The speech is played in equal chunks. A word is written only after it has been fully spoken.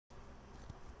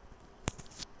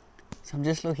So I'm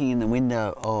just looking in the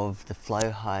window of the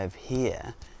flow hive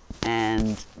here,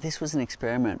 and this was an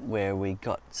experiment where we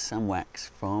got some wax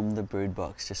from the brood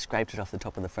box, just scraped it off the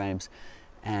top of the frames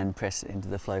and pressed it into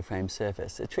the flow frame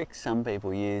surface. A trick some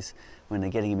people use when they're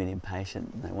getting a bit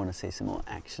impatient and they want to see some more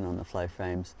action on the flow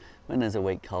frames when there's a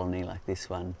weak colony like this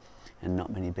one and not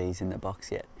many bees in the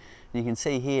box yet. And you can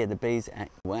see here the bees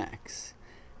act wax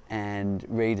and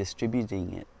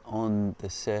redistributing it on the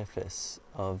surface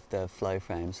of the flow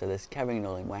frame. So they're covering it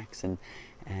all in wax and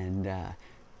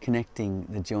connecting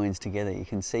the joins together. You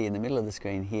can see in the middle of the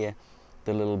screen here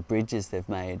the little bridges they've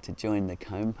made to join the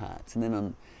comb parts, and then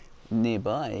on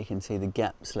nearby you can see the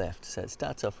gaps left. So it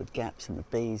starts off with gaps, and the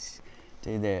bees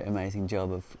do their amazing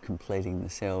job of completing the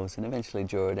cells and eventually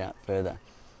draw it out further.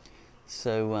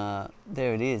 So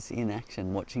there it is in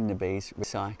action, watching the bees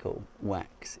recycle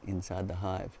wax inside the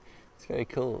hive. It's very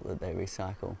cool that they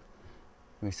recycle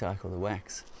the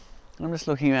wax. And I'm just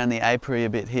looking around the apiary a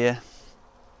bit here,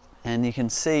 and you can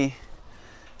see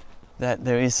that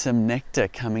there is some nectar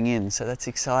coming in. So that's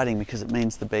exciting because it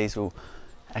means the bees will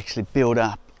actually build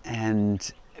up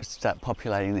and start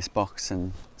populating this box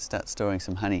and start storing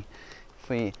some honey. If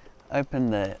we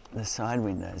open the side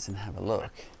windows and have a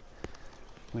look,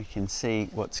 we can see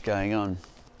what's going on.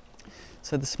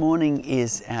 So this morning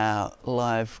is our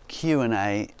live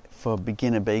Q&A for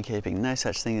beginner beekeeping. No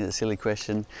such thing as a silly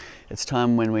question. It's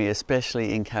time when we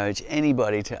especially encourage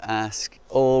anybody to ask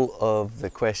all of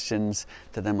the questions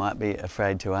that they might be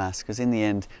afraid to ask, because in the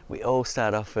end we all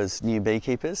start off as new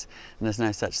beekeepers and there's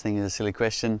no such thing as a silly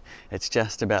question. It's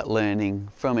just about learning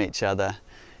from each other,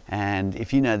 and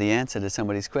if you know the answer to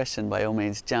somebody's question, by all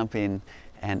means jump in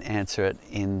and answer it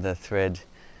in the thread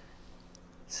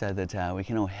so that we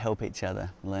can all help each other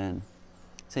learn.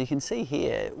 So you can see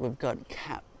here we've got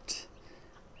capped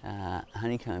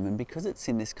honeycomb, and because it's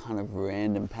in this kind of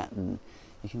random pattern,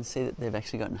 you can see that they've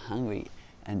actually gotten hungry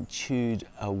and chewed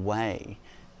away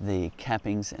the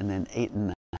cappings and then eaten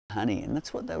the honey. And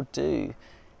that's what they'll do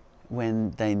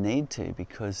when they need to,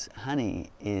 because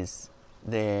honey is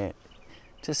there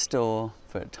to store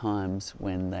for times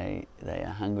when they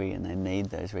are hungry and they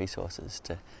need those resources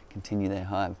to continue their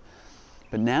hive.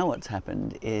 But now what's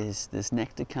happened is there's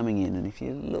nectar coming in, and if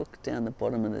you look down the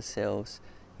bottom of the cells,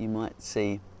 you might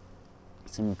see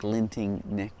some glinting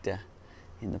nectar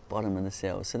in the bottom of the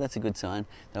cells. So that's a good sign.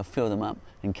 They'll fill them up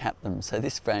and cap them. So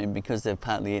this frame, because they've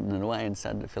partly eaten it away and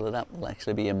started to fill it up, will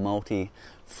actually be a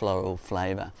multi-floral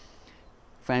flavour.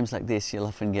 Frames like this, you'll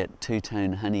often get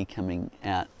two-tone honey coming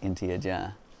out into your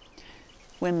jar.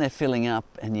 When they're filling up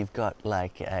and you've got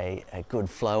like a good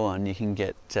flow on, you can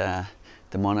get the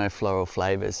monofloral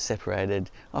flavours separated,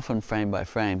 often frame by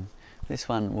frame. This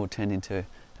one will turn into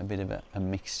a bit of a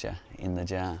mixture in the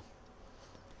jar.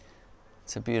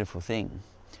 It's a beautiful thing.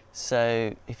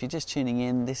 So if you're just tuning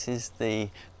in, this is the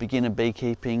beginner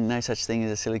beekeeping, no such thing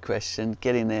as a silly question.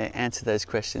 Get in there, answer those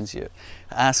questions,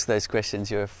 ask those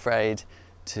questions you're afraid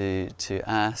to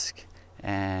ask,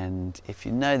 and if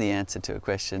you know the answer to a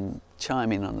question,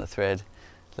 chime in on the thread.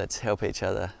 Let's help each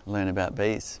other learn about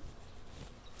bees.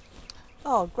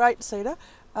 Oh, great, Cedar.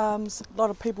 A lot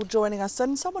of people joining us,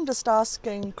 and someone just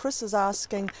asking, Chris is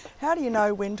asking, how do you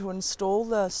know when to install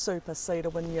the super, Cedar,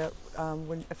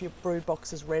 if your brood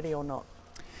box is ready or not?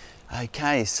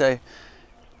 Okay, so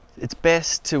it's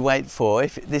best to wait for,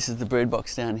 if this is the brood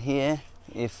box down here,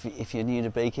 if you're new to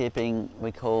beekeeping,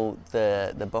 we call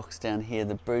the box down here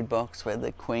the brood box, where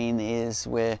the queen is,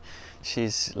 where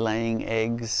she's laying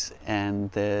eggs,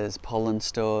 and there's pollen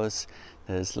stores,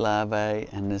 there's larvae,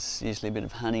 and there's usually a bit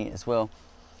of honey as well.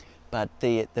 But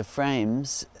the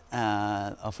frames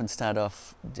often start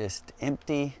off just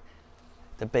empty.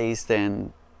 The bees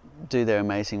then do their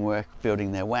amazing work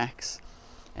building their wax,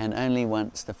 and only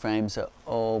once the frames are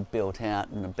all built out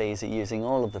and the bees are using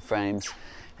all of the frames,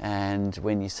 and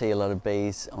when you see a lot of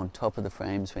bees on top of the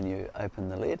frames when you open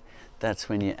the lid, that's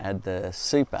when you add the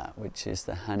super, which is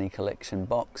the honey collection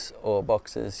box, or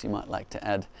boxes. You might like to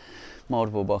add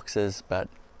multiple boxes, but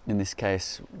in this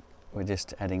case we're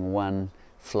just adding one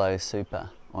flow super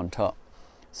on top.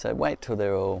 So wait till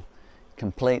they're all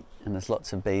complete and there's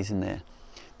lots of bees in there.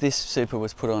 This super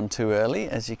was put on too early.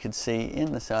 As you can see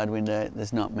in the side window,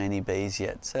 there's not many bees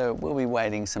yet, so we'll be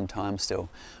waiting some time still.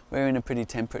 We're in a pretty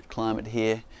temperate climate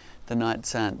here. The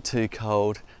nights aren't too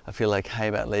cold. I feel okay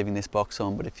about leaving this box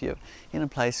on, but if you're in a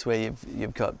place where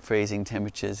you've got freezing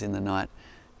temperatures in the night,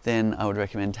 then I would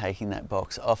recommend taking that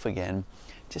box off again,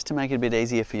 just to make it a bit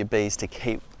easier for your bees to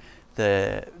keep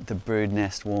the brood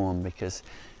nest warm, because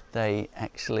they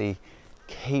actually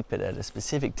keep it at a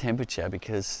specific temperature,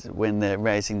 because when they're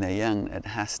raising their young, it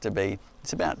has to be,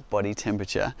 it's about body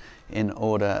temperature in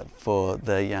order for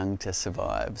the young to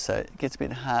survive. So it gets a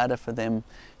bit harder for them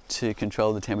to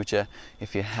control the temperature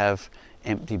if you have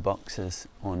empty boxes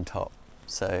on top.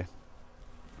 So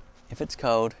if it's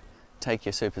cold, take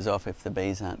your supers off if the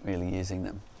bees aren't really using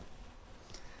them.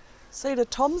 Cedar,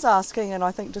 Tom's asking, and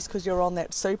I think just because you're on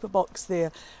that super box there,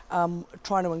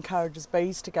 trying to encourage his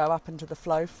bees to go up into the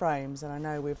flow frames, and I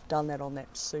know we've done that on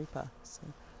that super. So.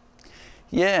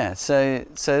 Yeah, so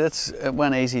that's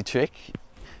one easy trick.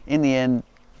 In the end,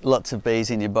 lots of bees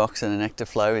in your box and an nectar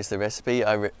flow is the recipe.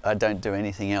 I don't do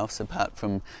anything else apart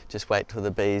from just wait till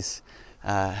the bees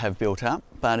have built up.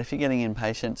 But if you're getting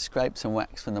impatient, scrape some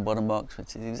wax from the bottom box,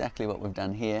 which is exactly what we've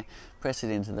done here, press it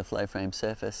into the flow frame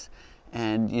surface,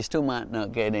 and you still might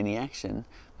not get any action,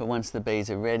 but once the bees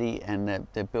are ready and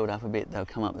they're built up a bit, they'll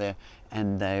come up there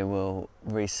and they will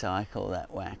recycle that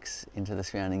wax into the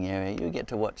surrounding area. You get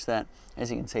to watch that.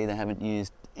 As you can see, they haven't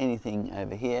used anything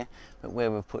over here, but where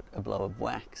we've put a blob of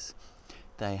wax,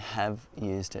 they have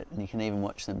used it. And you can even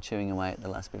watch them chewing away at the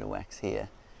last bit of wax here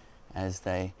as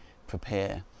they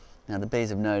prepare. Now the bees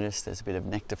have noticed there's a bit of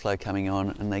nectar flow coming on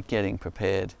and they're getting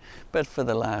prepared. But for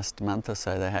the last month or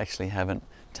so, they actually haven't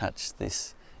touched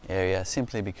this area,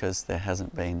 simply because there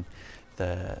hasn't been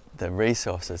the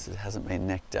resources, there hasn't been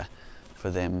nectar for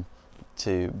them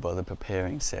to bother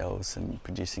preparing cells and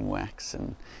producing wax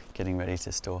and getting ready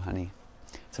to store honey.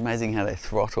 It's amazing how they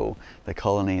throttle the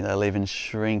colony. They'll even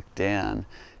shrink down.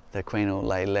 The queen will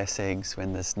lay less eggs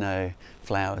when there's no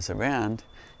flowers around,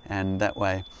 and that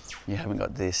way you haven't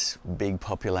got this big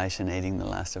population eating the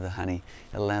last of the honey.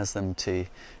 It allows them to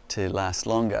last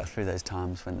longer through those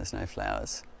times when there's no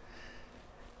flowers.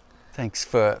 Thanks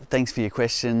for your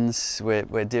questions.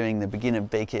 We're doing the beginner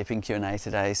beekeeping Q&A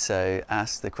today, so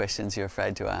ask the questions you're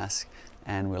afraid to ask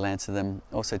and we'll answer them.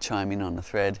 Also chime in on the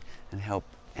thread and help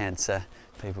answer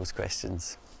people's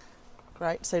questions.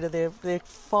 Great, Cedar, they're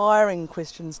firing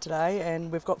questions today,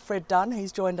 and we've got Fred Dunn,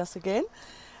 he's joined us again.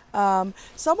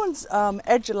 Someone's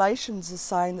adulations is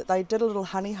saying that they did a little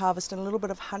honey harvest and a little bit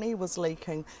of honey was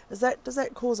leaking. Does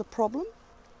that cause a problem?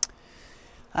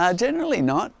 Generally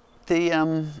not.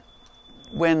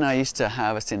 When I used to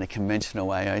harvest in a conventional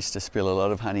way, I used to spill a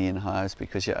lot of honey in hives,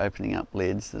 because you're opening up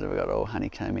lids that have got all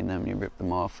honeycomb in them, you rip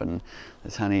them off and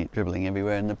there's honey dribbling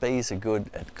everywhere, and the bees are good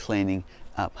at cleaning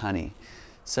up honey.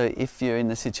 So if you're in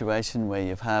the situation where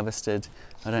you've harvested,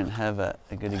 I don't have a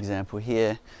good example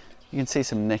here, you can see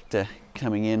some nectar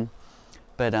coming in,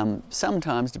 but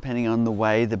sometimes, depending on the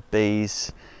way the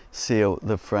bees seal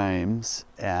the frames,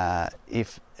 and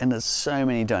there's so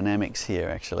many dynamics here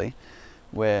actually,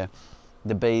 where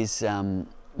the bees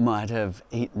might have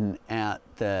eaten out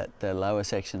the lower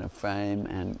section of frame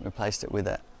and replaced it with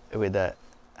a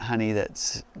honey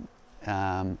that's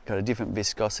got a different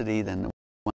viscosity than the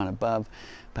one above.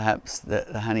 Perhaps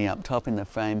the honey up top in the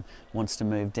frame wants to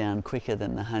move down quicker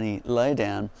than the honey low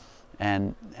down,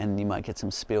 and you might get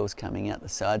some spills coming out the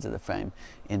sides of the frame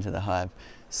into the hive.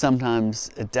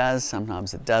 Sometimes it does,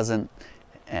 sometimes it doesn't.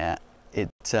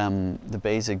 The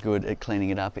bees are good at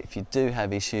cleaning it up. If you do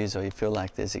have issues or you feel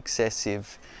like there's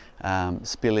excessive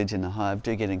spillage in the hive,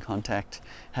 do get in contact.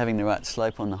 Having the right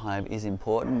slope on the hive is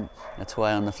important. That's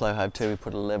why on the flow hive too we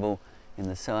put a level in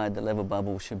the side. The level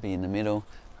bubble should be in the middle.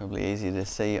 Probably easier to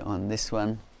see on this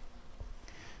one.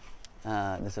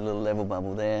 There's a little level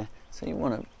bubble there. So you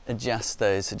want to adjust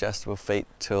those adjustable feet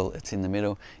till it's in the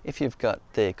middle. If you've got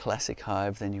the classic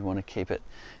hive, then you want to keep it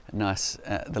nice,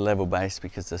 the level base,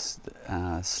 because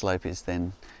the slope is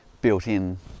then built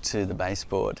in to the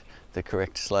baseboard, the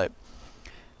correct slope.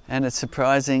 And it's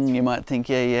surprising, you might think,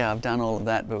 yeah, I've done all of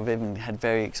that, but we've even had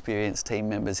very experienced team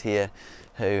members here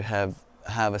who have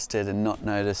harvested and not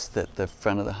noticed that the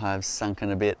front of the hive's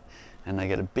sunken a bit, and they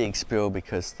get a big spill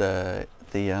because the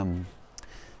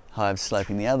hive's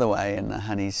sloping the other way and the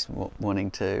honey's wanting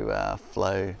to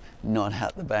flow not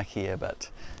out the back here but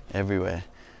everywhere.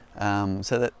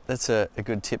 So that's a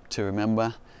good tip to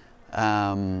remember.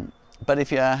 But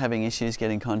if you are having issues,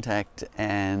 get in contact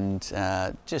and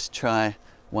just try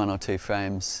 1 or 2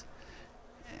 frames,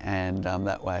 and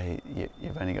that way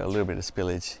you've only got a little bit of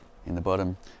spillage in the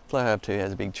bottom. Flow Hive 2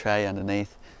 has a big tray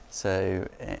underneath, so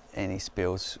any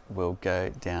spills will go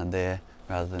down there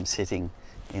rather than sitting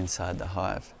inside the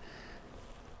hive.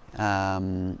 It's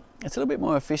a little bit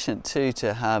more efficient too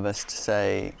to harvest,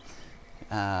 say,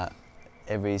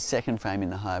 every second frame in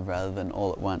the hive rather than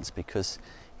all at once, because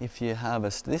if you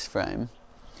harvest this frame,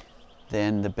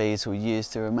 then the bees will use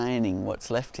the remaining what's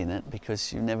left in it,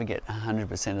 because you never get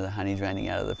 100% of the honey draining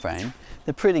out of the frame.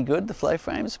 They're pretty good, the flow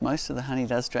frames, most of the honey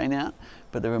does drain out,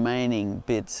 but the remaining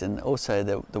bits and also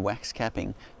the wax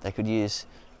capping they could use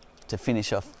to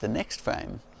finish off the next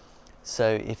frame.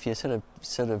 So if you're sort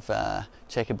of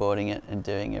checkerboarding it and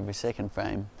doing every second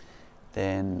frame,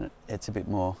 then it's a bit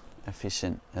more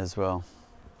efficient as well,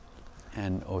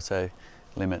 and also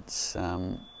limits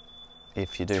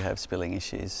if you do have spilling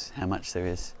issues, how much there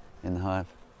is in the hive.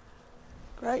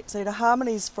 Great, Cedar.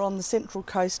 Harmony's from the Central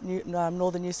Coast,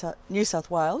 northern New South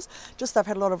Wales. Just they've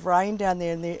had a lot of rain down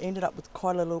there and they ended up with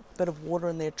quite a little bit of water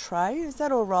in their tray. Is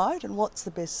that all right? And what's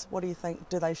the best, what do you think?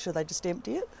 Should they just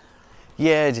empty it?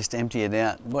 Yeah, just empty it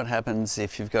out. What happens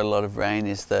if you've got a lot of rain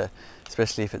is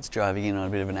especially if it's driving in on a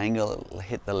bit of an angle, it'll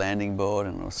hit the landing board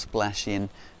and it'll splash in.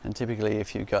 And typically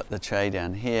if you've got the tray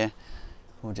down here,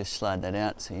 we'll just slide that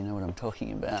out so you know what I'm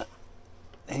talking about.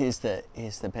 Here's the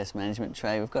pest management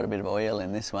tray. We've got a bit of oil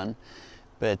in this one,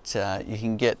 but you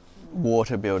can get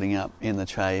water building up in the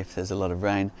tray if there's a lot of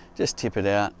rain. Just tip it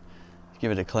out,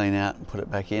 give it a clean out and put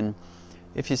it back in.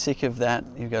 If you're sick of that,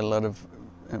 you've got a lot of,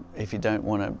 if you don't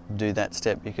want to do that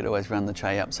step, you could always run the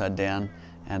tray upside down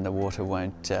and the water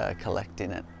won't collect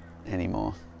in it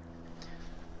anymore.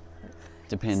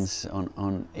 Depends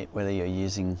on whether you're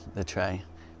using the tray.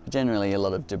 But generally a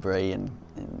lot of debris and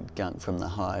gunk from the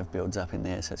hive builds up in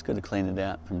there, so it's good to clean it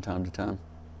out from time to time.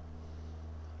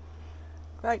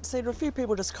 Great, Cedar. A few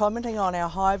people just commenting on our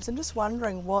hives and just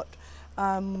wondering what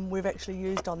we've actually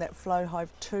used on that Flow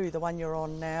Hive 2, the one you're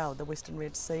on now, the Western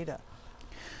Red Cedar.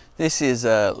 This is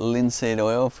linseed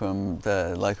oil from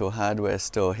the local hardware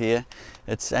store here.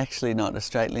 It's actually not a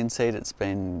straight linseed, it's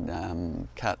been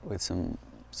cut with some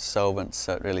solvents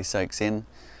so it really soaks in.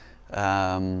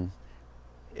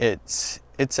 It's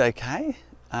okay.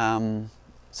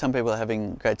 Some people are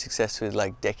having great success with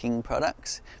like decking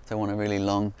products if they want a really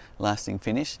long lasting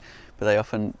finish, but they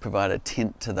often provide a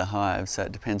tint to the hive, so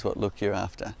it depends what look you're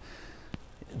after.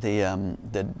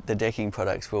 The decking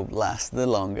products will last the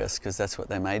longest because that's what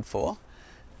they're made for,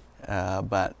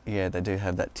 but yeah, they do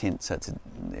have that tint, so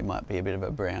it might be a bit of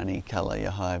a browny colour,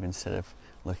 your hive, instead of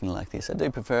looking like this. I do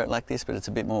prefer it like this, but it's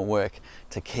a bit more work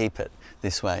to keep it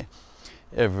this way.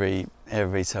 Every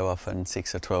so often,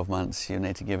 6 or 12 months, you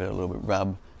need to give it a little bit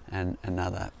rub and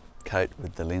another coat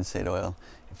with the linseed oil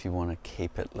if you want to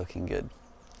keep it looking good.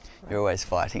 You're always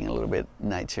fighting a little bit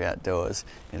nature outdoors.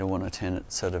 You'll want to turn it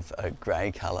sort of a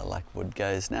grey colour like wood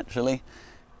goes naturally,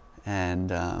 and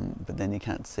but then you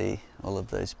can't see all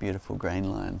of those beautiful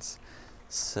grain lines.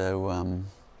 So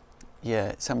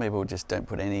yeah, some people just don't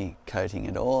put any coating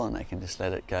at all and they can just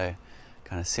let it go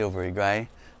kind of silvery grey.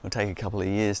 It'll take a couple of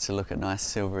years to look a nice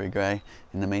silvery grey.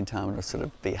 In the meantime, it'll sort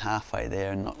of be halfway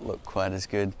there and not look quite as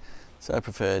good. So I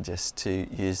prefer just to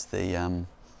use the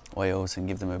oils and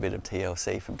give them a bit of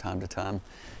TLC from time to time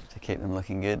to keep them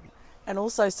looking good. And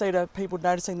also, Cedar, people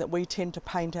noticing that we tend to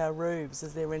paint our roofs.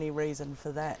 Is there any reason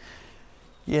for that?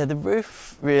 Yeah, the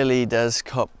roof really does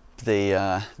cop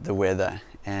the weather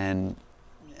and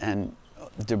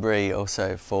debris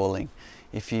also falling.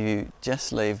 If you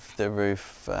just leave the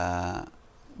roof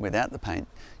without the paint,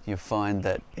 you'll find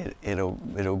that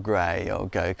it'll grey or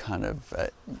go kind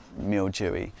of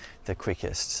mildewy the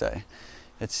quickest. So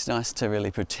it's nice to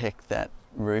really protect that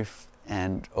roof,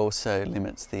 and also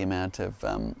limits the amount of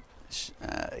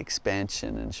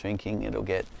expansion and shrinking it'll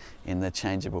get in the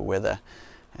changeable weather,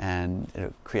 and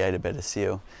it'll create a better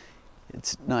seal.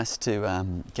 It's nice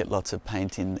to get lots of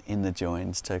paint in the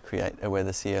joins to create a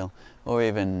weather seal, or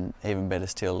even better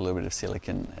still, a little bit of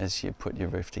silicone as you put your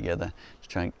roof together to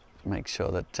try and make sure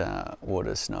that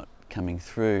water's not coming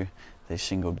through these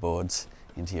shingled boards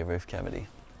into your roof cavity.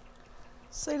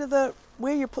 Cedar,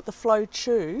 where you put the flow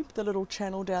tube, the little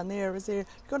channel down there,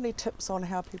 got any tips on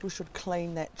how people should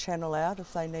clean that channel out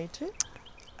if they need to?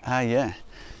 Yeah.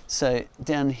 So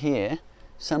down here,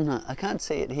 I can't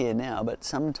see it here now, but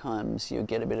sometimes you'll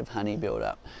get a bit of honey build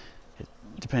up.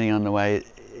 Depending on the way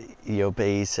your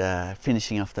bees are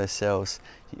finishing off those cells,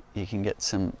 you can get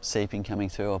some seeping coming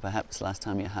through, or perhaps last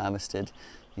time you harvested,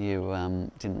 you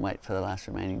didn't wait for the last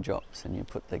remaining drops and you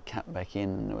put the cap back in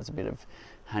and there was a bit of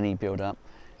honey build up.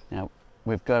 Now,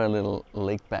 we've got a little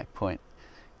leak back point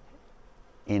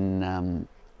in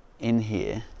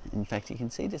here. In fact, you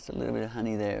can see just a little bit of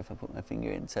honey there if I put my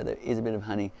finger in. So there is a bit of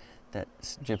honey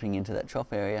that's dripping into that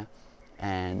trough area,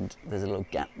 and there's a little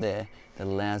gap there that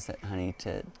allows that honey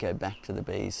to go back to the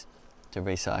bees to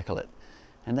recycle it.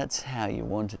 And that's how you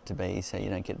want it to be, so you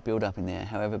don't get build up in there.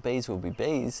 However, bees will be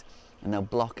bees and they'll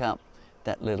block up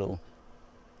that little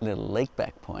leak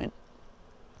back point,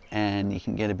 and you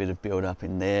can get a bit of build up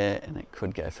in there, and it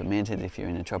could go fermented if you're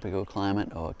in a tropical climate,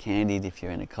 or candied if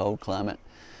you're in a cold climate.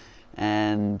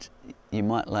 And you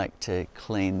might like to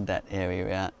clean that area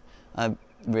out. I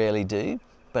rarely do,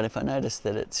 but if I notice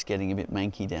that it's getting a bit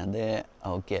manky down there,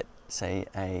 I'll get, say,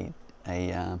 a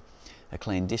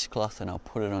clean dishcloth, and I'll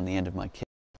put it on the end of my key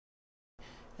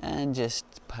and just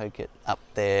poke it up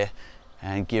there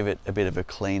and give it a bit of a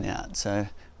clean out. So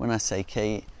when I say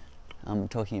key, I'm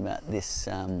talking about this,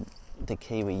 the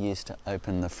key we use to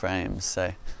open the frames.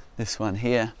 So this one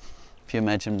here, if you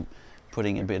imagine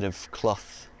putting a bit of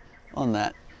cloth on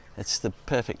that, it's the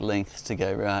perfect length to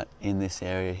go right in this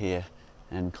area here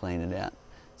and clean it out.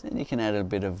 So then you can add a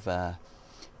bit of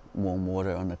warm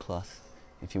water on the cloth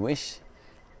if you wish.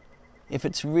 If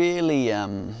it's really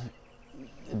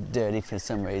dirty for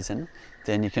some reason,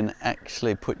 then you can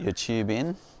actually put your tube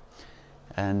in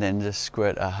and then just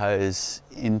squirt a hose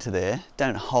into there.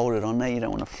 Don't hold it on there, you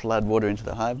don't want to flood water into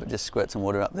the hive, but just squirt some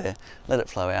water up there, let it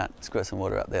flow out, squirt some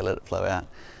water up there, let it flow out,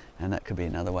 and that could be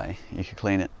another way you could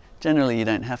clean it. Generally you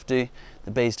don't have to,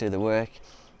 the bees do the work.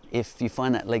 If you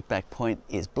find that leak back point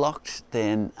is blocked,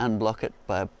 then unblock it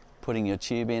by putting your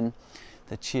tube in.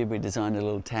 The tube we designed a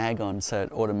little tag on so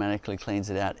it automatically cleans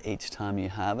it out each time you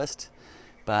harvest.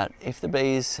 But if the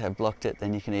bees have blocked it,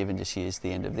 then you can even just use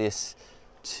the end of this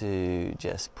to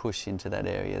just push into that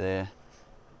area there,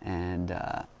 and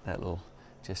that'll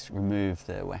just remove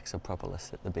the wax or propolis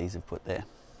that the bees have put there.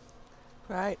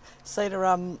 Great.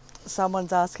 Cedar,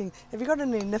 someone's asking, have you got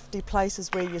any nifty places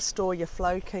where you store your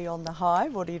flow key on the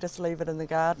hive, or do you just leave it in the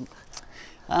garden?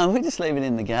 We just leave it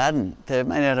in the garden. They're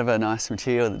made out of a nice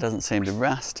material that doesn't seem to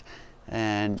rust,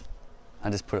 and I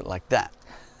just put it like that.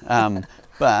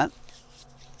 But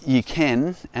you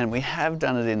can, and we have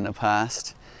done it in the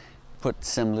past, put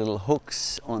some little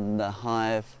hooks on the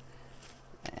hive,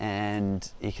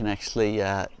 and you can actually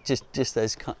just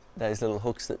those little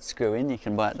hooks that screw in, you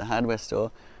can buy at the hardware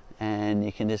store, and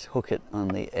you can just hook it on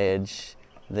the edge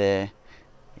there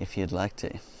if you'd like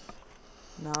to.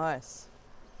 Nice.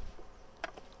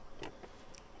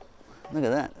 Look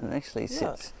at that, it actually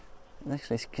sits. It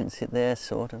actually can sit there,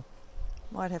 sort of.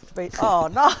 Might have to be, oh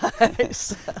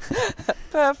nice.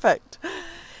 Perfect.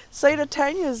 Cedar,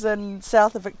 Tanya's in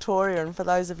south of Victoria, and for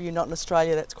those of you not in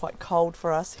Australia, that's quite cold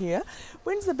for us here.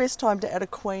 When's the best time to add a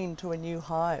queen to a new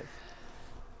hive?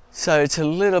 So it's a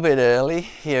little bit early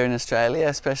here in Australia,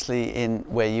 especially in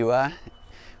where you are.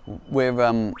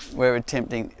 We're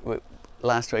attempting,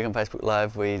 last week on Facebook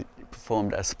Live we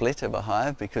performed a split of a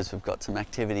hive because we've got some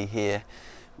activity here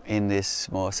in this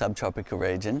more subtropical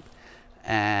region.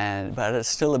 But it's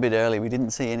still a bit early. We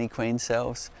didn't see any queen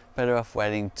cells. Better off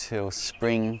waiting till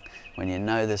spring when you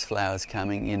know there's flowers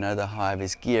coming, you know the hive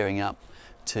is gearing up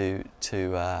to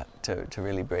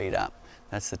really breed up.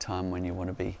 That's the time when you want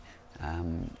to be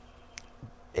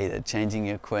either changing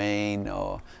your queen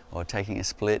or taking a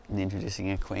split and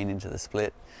introducing a queen into the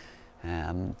split,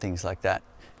 things like that.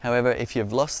 However, if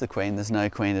you've lost the queen, there's no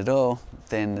queen at all,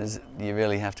 then you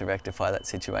really have to rectify that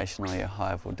situation or your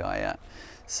hive will die out.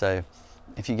 So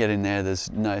if you get in there,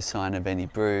 there's no sign of any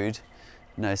brood,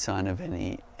 no sign of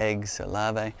any eggs or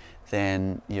larvae,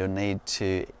 then you'll need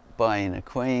to buy in a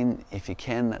queen if you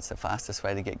can. That's the fastest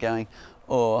way to get going,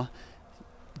 or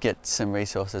get some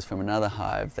resources from another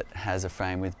hive that has a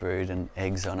frame with brood and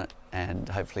eggs on it, and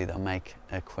hopefully they'll make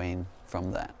a queen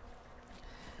from that.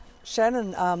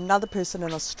 Shannon, another person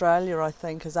in Australia I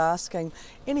think, is asking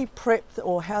any prep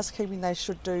or housekeeping they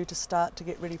should do to start to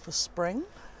get ready for spring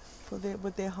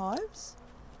with their hives?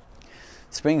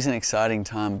 Spring's an exciting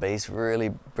time. Bees really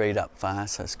breed up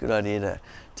fast, so it's a good idea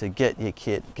to get your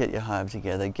kit, get your hive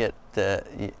together, get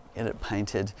it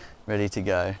painted, ready to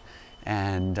go.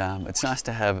 And it's nice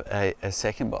to have a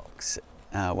second box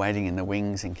waiting in the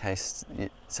wings in case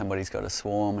somebody's got a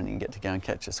swarm and you get to go and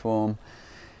catch a swarm.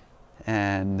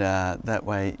 And that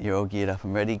way you're all geared up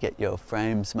and ready. Get your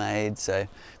frames made. So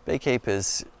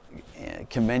beekeepers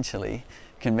conventionally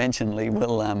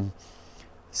will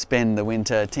spend the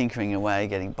winter tinkering away,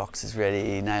 getting boxes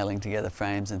ready, nailing together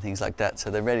frames and things like that,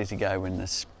 so they're ready to go when the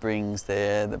spring's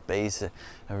there, the bees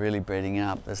are really breeding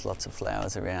up, there's lots of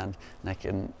flowers around, and they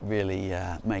can really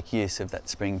make use of that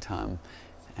springtime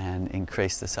and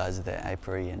increase the size of their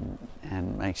apiary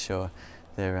and make sure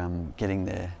they're getting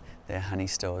their honey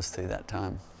stores through that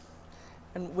time.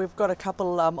 And we've got a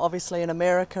couple, obviously in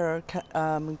America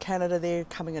and Canada, they're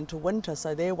coming into winter,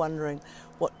 so they're wondering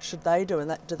what should they do,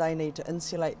 and do they need to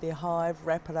insulate their hive,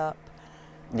 wrap it up?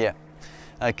 Yeah,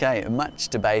 okay, a much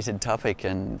debated topic,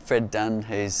 and Fred Dunn,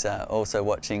 who's also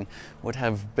watching, would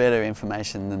have better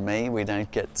information than me. We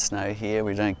don't get snow here,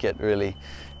 we don't get really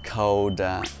cold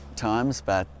times,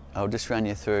 but I'll just run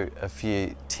you through a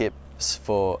few tips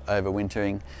for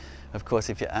overwintering. Of course,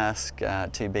 if you ask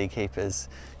two beekeepers,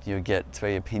 you'll get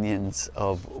three opinions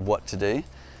of what to do.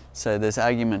 So there's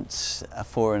arguments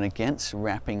for and against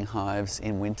wrapping hives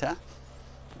in winter,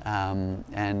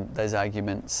 and those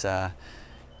arguments are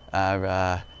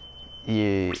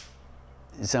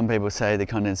some people say the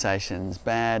condensation's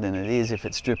bad, and it is if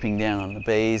it's dripping down on the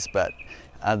bees, but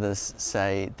others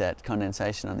say that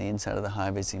condensation on the inside of the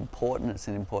hive is important. It's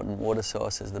an important water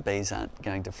source, as the bees aren't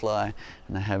going to fly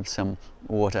and they have some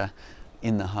water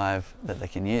in the hive that they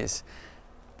can use.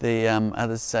 The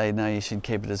others say no, you should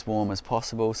keep it as warm as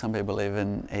possible. Some people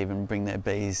even bring their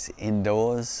bees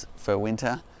indoors for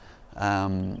winter.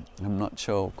 I'm not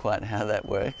sure quite how that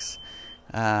works.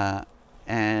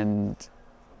 And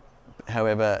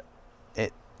however,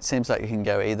 it seems like you can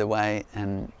go either way,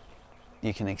 and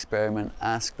you can experiment.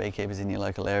 Ask beekeepers in your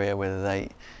local area whether they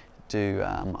do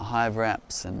hive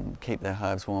wraps and keep their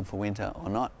hives warm for winter or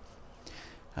not.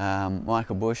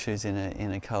 Michael Bush, who's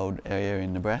in a cold area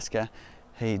in Nebraska,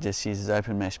 he just uses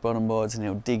open mesh bottom boards, and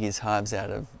he'll dig his hives out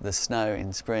of the snow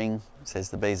in spring. Says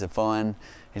the bees are fine.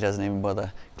 He doesn't even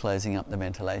bother closing up the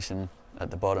ventilation at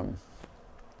the bottom.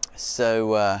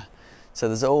 So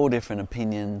there's all different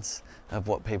opinions of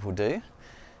what people do,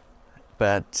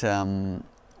 but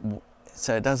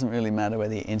so it doesn't really matter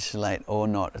whether you insulate or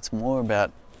not. It's more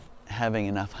about having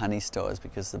enough honey stores,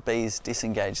 because the bees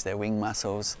disengage their wing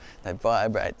muscles, they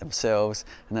vibrate themselves,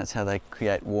 and that's how they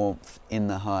create warmth in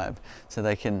the hive. So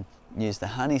they can use the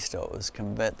honey stores,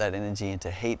 convert that energy into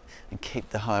heat, and keep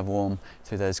the hive warm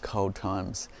through those cold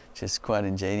times, which is quite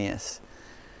ingenious.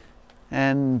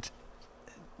 And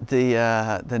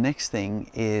the next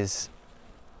thing is,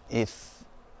 if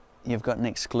you've got an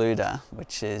excluder,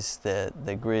 which is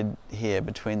the grid here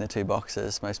between the two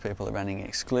boxes, most people are running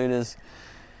excluders.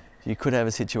 You could have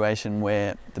a situation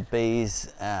where the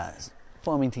bees are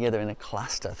forming together in a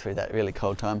cluster through that really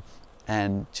cold time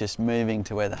and just moving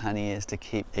to where the honey is to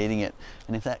keep eating it.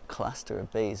 And if that cluster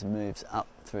of bees moves up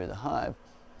through the hive,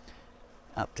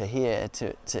 up to here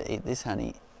to eat this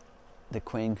honey, the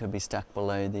queen could be stuck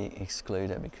below the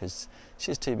excluder because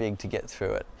she's too big to get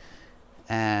through it,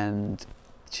 and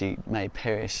she may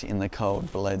perish in the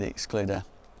cold below the excluder,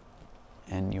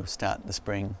 and you'll start the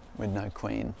spring with no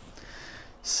queen.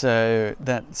 So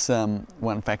that's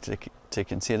one factor to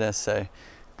consider. So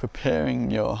preparing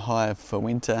your hive for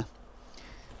winter,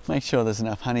 make sure there's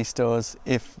enough honey stores.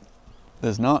 If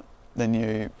there's not, then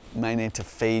you may need to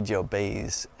feed your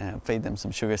bees, feed them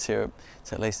some sugar syrup,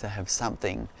 so at least they have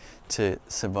something to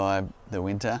survive the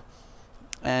winter.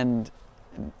 And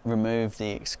remove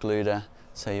the excluder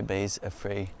so your bees are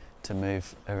free to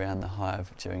move around the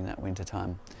hive during that winter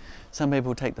time. Some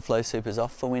people take the flow supers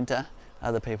off for winter,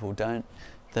 other people don't.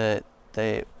 The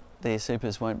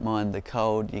supers won't mind the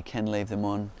cold. You can leave them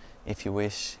on if you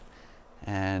wish,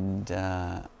 and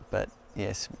but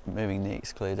yes, moving the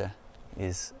excluder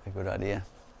is a good idea.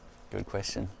 Good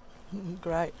question.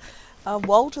 Great.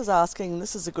 Walter's asking,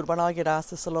 this is a good one, I get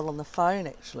asked this a lot on the phone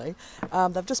actually.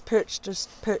 They've just purchased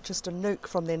a nuke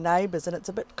from their neighbours, and it's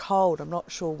a bit cold. I'm not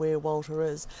sure where Walter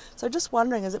is. So just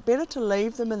wondering, is it better to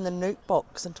leave them in the nuke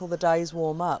box until the days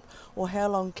warm up, or how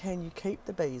long can you keep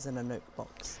the bees in a nuke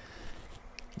box?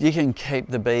 You can keep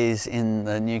the bees in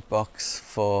the nuke box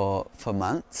for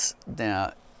months.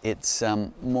 Now, it's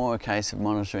more a case of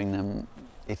monitoring them.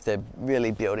 If they're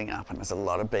really building up and there's a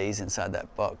lot of bees inside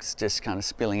that box just kind of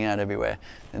spilling out everywhere,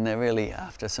 then they're really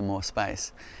after some more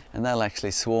space, and they'll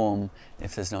actually swarm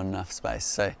if there's not enough space.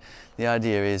 So the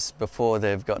idea is, before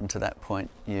they've gotten to that point,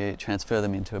 you transfer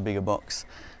them into a bigger box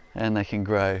and they can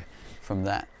grow from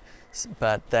that.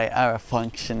 But they are a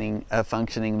functioning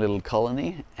little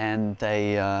colony, and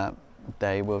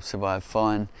they will survive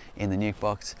fine in the nuke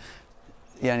box.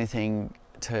 The only thing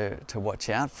to watch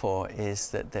out for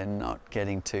is that they're not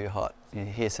getting too hot. You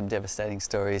hear some devastating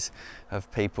stories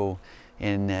of people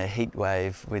in a heat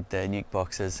wave with their nuke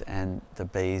boxes, and the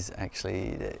bees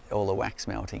actually, all the wax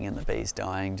melting and the bees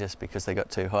dying just because they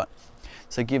got too hot.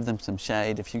 So give them some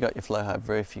shade. If you've got your flow hive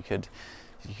roof, you could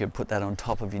put that on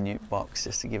top of your nuke box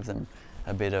just to give them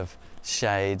a bit of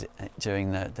shade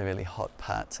during the really hot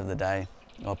parts of the day,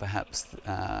 or perhaps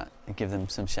give them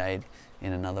some shade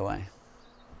in another way.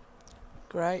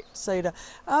 Great, Cedar.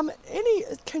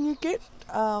 Can you get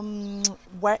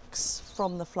wax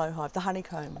from the flow hive, the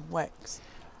honeycomb wax?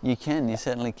 You can, you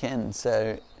certainly can.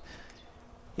 So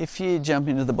if you jump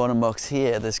into the bottom box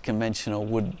here, there's conventional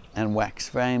wood and wax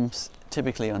frames.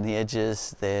 Typically on the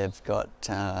edges they've got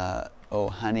all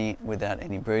honey without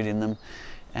any brood in them,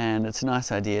 and it's a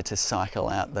nice idea to cycle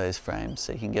out those frames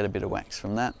so you can get a bit of wax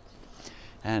from that.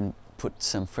 And put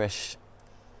some fresh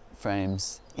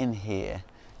frames in here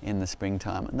in the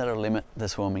springtime, and that'll limit the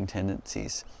swarming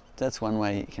tendencies. That's one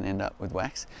way you can end up with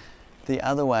wax. The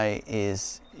other way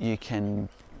is you can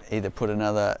either put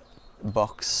another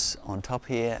box on top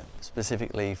here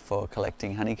specifically for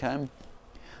collecting honeycomb,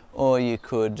 or you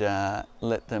could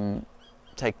let them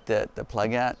take the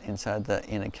plug out inside the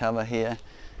inner cover here,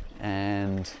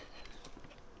 and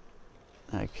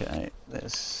okay,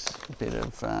 there's a bit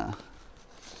of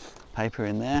paper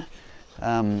in there.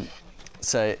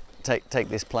 So take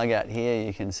this plug out here,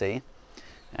 you can see,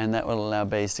 and that will allow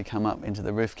bees to come up into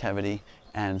the roof cavity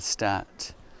and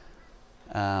start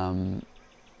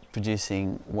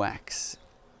producing wax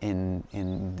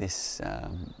in this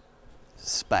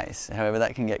space. However,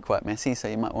 that can get quite messy, so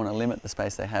you might want to limit the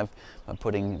space they have by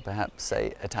putting perhaps,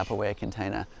 say, a Tupperware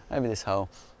container over this hole,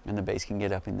 and the bees can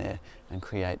get up in there and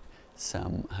create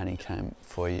some honeycomb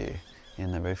for you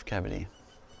in the roof cavity.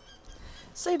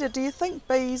 Cedar, do you think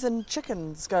bees and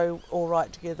chickens go all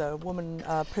right together?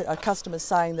 A customer's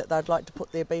saying that they'd like to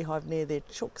put their beehive near their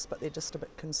chooks, but they're just a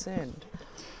bit concerned.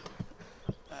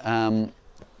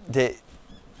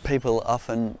 People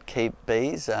often keep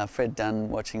bees. Fred Dunn,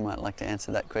 watching, might like to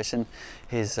answer that question.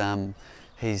 He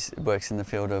works in the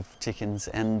field of chickens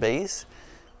and bees.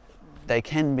 They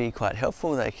can be quite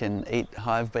helpful. They can eat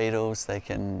hive beetles. They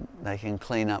can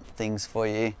clean up things for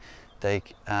you.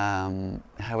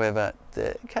 However,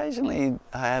 occasionally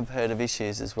I have heard of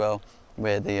issues as well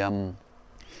where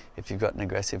if you've got an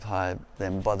aggressive hive,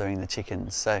 them bothering the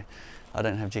chickens. So I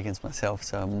don't have chickens myself,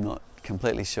 so I'm not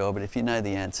completely sure, but if you know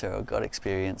the answer or got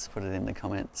experience, put it in the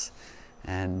comments,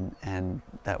 and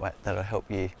that'll help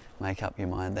you make up your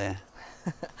mind there.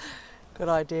 Good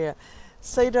idea.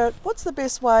 Cedar, what's the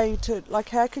best way to,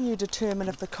 how can you determine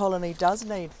if the colony does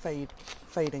need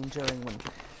feeding during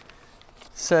winter?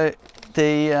 So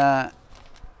there's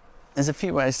a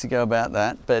few ways to go about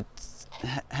that, but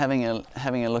having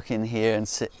a look in here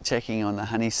and checking on the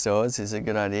honey stores is a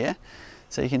good idea.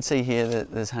 So you can see here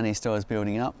that there's honey stores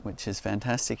building up, which is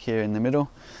fantastic here in the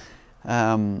middle,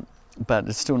 but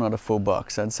it's still not a full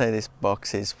box. I'd say this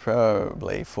box is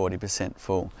probably 40%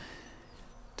 full.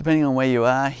 Depending on where you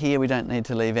are, here we don't need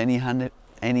to leave any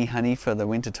honey for the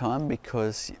winter time,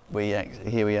 because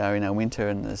here we are in our winter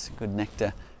and there's good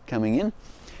nectar coming in.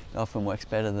 It often works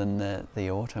better than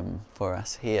the autumn for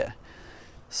us here.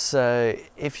 So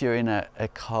if you're in a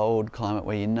cold climate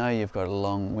where you know you've got a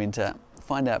long winter,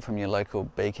 find out from your local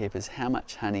beekeepers how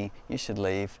much honey you should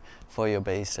leave for your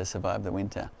bees to survive the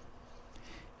winter.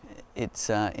 It's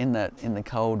in the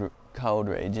cold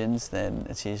regions, then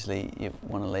it's usually you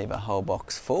want to leave a whole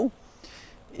box full.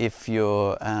 If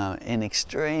you're in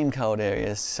extreme cold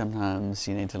areas, sometimes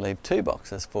you need to leave 2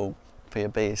 boxes full for your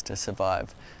bees to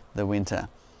survive the winter.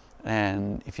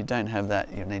 And if you don't have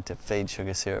that, you need to feed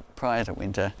sugar syrup prior to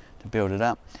winter to build it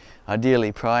up.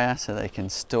 Ideally prior, so they can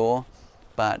store,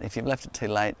 but if you've left it too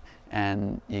late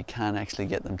and you can't actually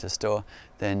get them to store,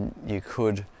 then you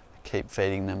could keep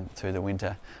feeding them through the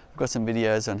winter. I've got some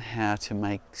videos on how to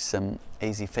make some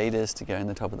easy feeders to go in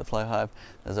the top of the flow hive.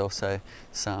 There's also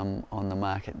some on the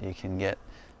market you can get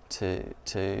to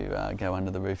go under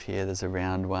the roof here. There's a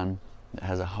round one that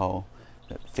has a hole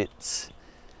that fits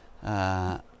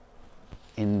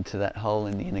into that hole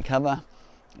in the inner cover.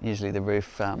 Usually the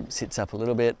roof sits up a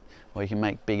little bit, or you can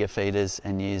make bigger feeders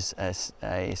and use a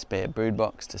spare brood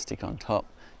box to stick on top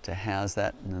to house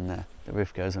that, and then the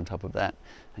roof goes on top of that,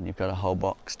 and you've got a whole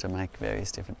box to make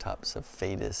various different types of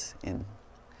feeders in.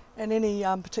 And any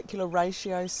particular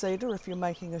ratio, Cedar, if you're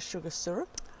making a sugar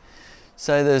syrup?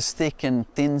 So there's thick and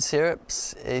thin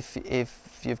syrups. If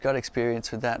you've got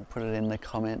experience with that, put it in the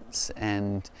comments,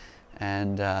 and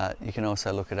you can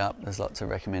also look it up. There's lots of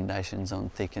recommendations on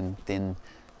thick and thin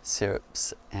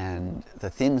syrups, and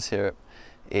the thin syrup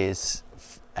is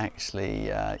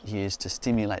actually used to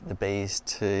stimulate the bees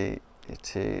to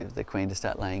the queen to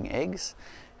start laying eggs,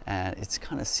 and it's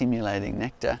kind of simulating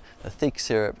nectar. The thick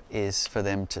syrup is for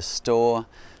them to store,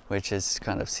 which is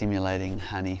kind of simulating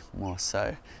honey more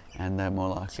so, and they're more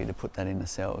likely to put that in the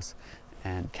cells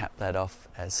and cap that off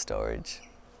as storage.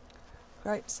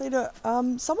 Great. Cedar,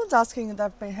 someone's asking if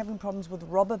they've been having problems with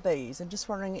robber bees, and just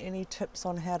wondering any tips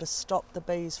on how to stop the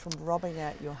bees from robbing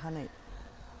out your honey.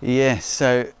 Yes,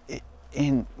 so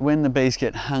when the bees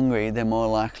get hungry, they're more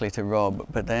likely to rob,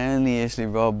 but they only usually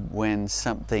rob when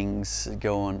something's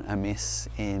gone amiss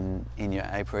in your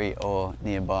apiary or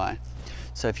nearby.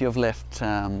 So if you've left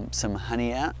some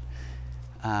honey out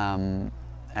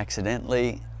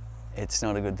accidentally, it's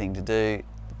not a good thing to do.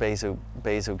 The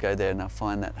bees will go there and they'll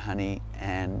find that honey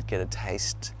and get a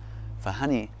taste for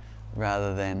honey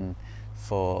rather than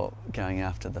for going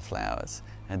after the flowers,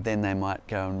 and then they might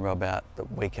go and rob out the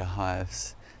weaker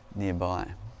hives nearby,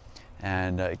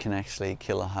 and it can actually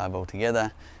kill a hive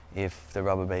altogether if the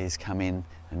robber bees come in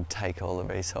and take all the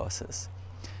resources.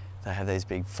 They have these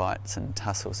big fights and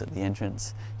tussles at the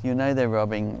entrance. You know they're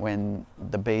robbing when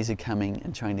the bees are coming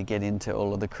and trying to get into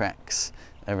all of the cracks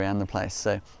around the place.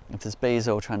 So if there's bees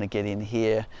all trying to get in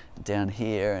here, down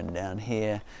here and down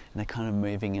here, and they're kind of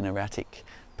moving in erratic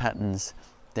patterns,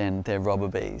 then they're robber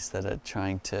bees that are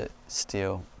trying to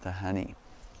steal the honey.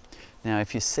 Now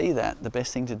if you see that, the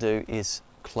best thing to do is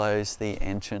close the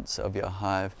entrance of your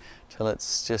hive till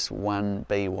it's just one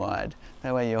bee wide.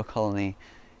 That way your colony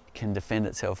can defend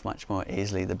itself much more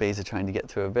easily. The bees are trying to get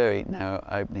through a very narrow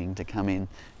opening to come in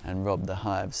and rob the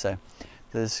hive. So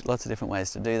there's lots of different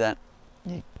ways to do that.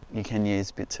 You can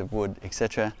use bits of wood,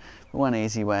 etc. But one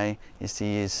easy way is to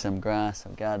use some grass or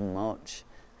garden mulch,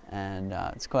 and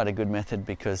it's quite a good method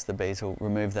because the bees will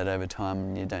remove that over time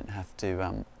and you don't have to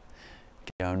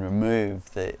go and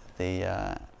remove the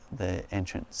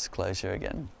entrance closure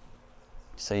again.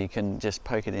 So you can just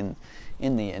poke it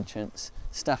in the entrance,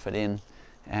 stuff it in,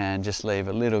 and just leave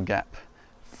a little gap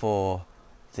for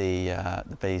the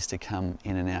bees to come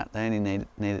in and out. They only need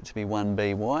it to be one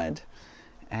bee wide,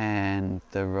 and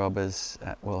the robbers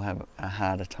will have a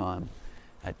harder time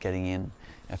at getting in.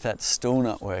 If that's still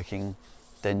not working,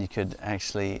 then you could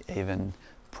actually even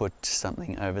put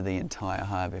something over the entire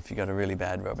hive. If you've got a really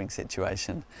bad robbing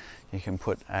situation, you can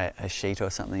put a sheet or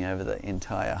something over the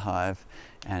entire hive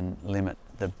and limit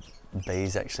the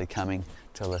bees actually coming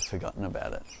till they've forgotten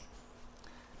about it.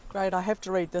 Great, I have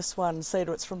to read this one,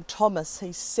 Cedar. It's from Thomas.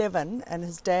 He's 7 and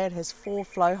his dad has 4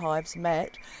 flow hives,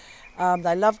 Matt.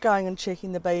 They love going and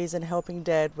checking the bees and helping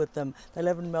Dad with them. They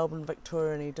live in Melbourne,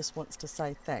 Victoria, and he just wants to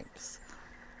say thanks.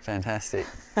 Fantastic,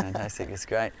 fantastic, it's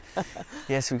great.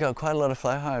 Yes, we've got quite a lot of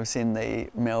flow hives in the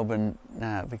Melbourne,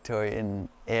 Victorian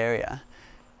area.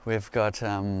 We've got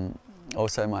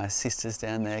also my sisters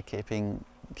down there keeping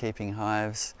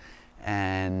hives,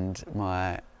 and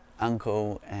my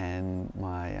uncle and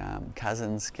my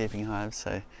cousins keeping hives,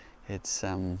 so it's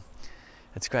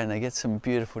great, and they get some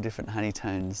beautiful different honey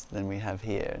tones than we have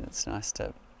here, and it's nice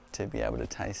to be able to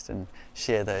taste and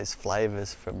share those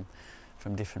flavours from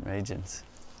different regions.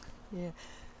 Yeah.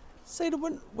 Cedar,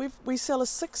 we sell a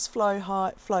 6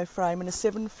 flow frame and a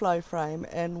 7 flow frame,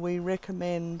 and we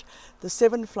recommend the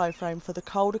 7 flow frame for the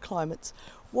colder climates.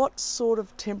 What sort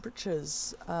of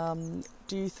temperatures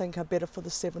do you think are better for the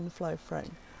 7 flow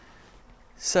frame?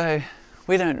 So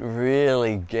we don't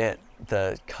really get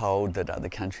the cold that other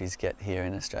countries get here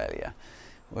in Australia.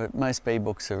 Most bee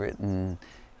books are written,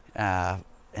 and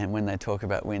when they talk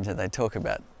about winter, they talk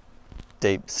about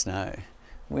deep snow.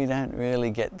 We don't really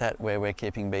get that where we're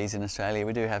keeping bees in Australia.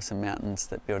 We do have some mountains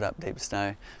that build up deep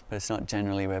snow, but it's not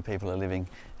generally where people are living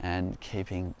and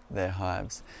keeping their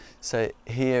hives. So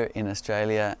here in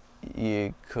Australia,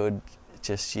 you could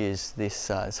just use this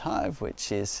size hive,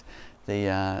 which is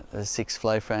the 6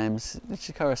 flow frames, which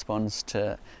corresponds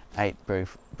to 8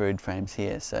 brood frames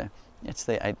here. So it's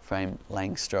the 8 frame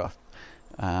Langstroth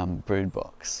brood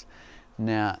box.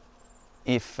 Now,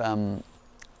 if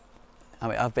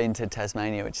I've been to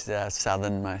Tasmania, which is our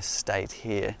southernmost state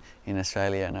here in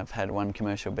Australia, and I've had one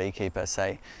commercial beekeeper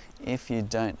say, if you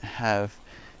don't have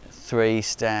 3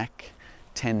 stack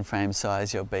 10 frame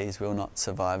size, your bees will not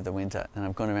survive the winter. And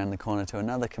I've gone around the corner to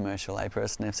another commercial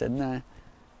apiarist and they've said, no,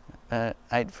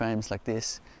 8 frames like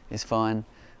this is fine.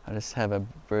 I just have a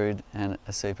brood and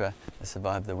a super to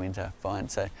survive the winter fine.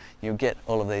 So you'll get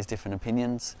all of these different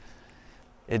opinions.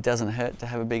 It doesn't hurt to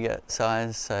have a bigger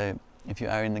size, so if you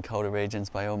are in the colder regions,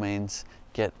 by all means,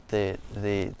 get the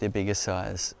bigger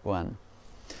size one.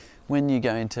 When you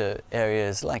go into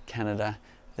areas like Canada,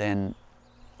 then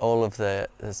all of the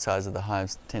size of the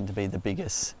hives tend to be the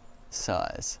biggest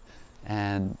size,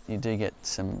 and you do get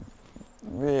some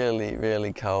really,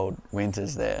 really cold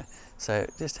winters there. So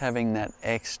just having that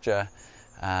extra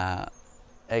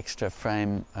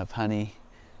frame of honey,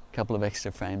 a couple of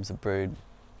extra frames of brood,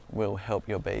 will help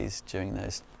your bees during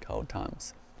those cold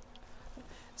times.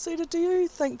 Cedar, do you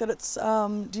think that it's,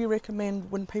 do you recommend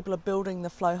when people are building the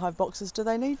flow hive boxes, do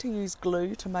they need to use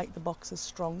glue to make the boxes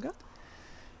stronger?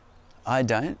 I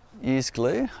don't use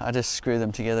glue, I just screw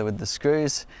them together with the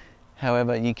screws.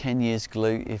 However, you can use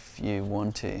glue if you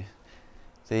want to.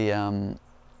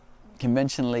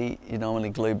 Conventionally, you normally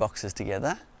glue boxes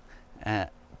together,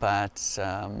 but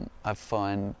I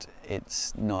find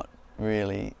it's not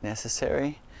really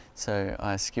necessary, so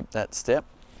I skip that step.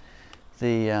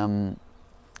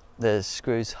 The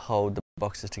screws hold the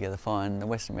boxes together fine. The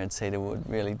Western red cedar wood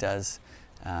really does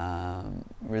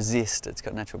resist. It's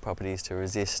got natural properties to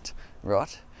resist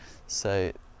rot.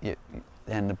 So,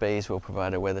 and the bees will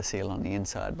provide a weather seal on the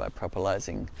inside by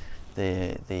propylising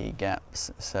the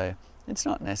gaps. So it's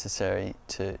not necessary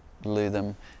to glue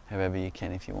them. However you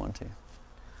can if you want to.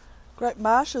 Great.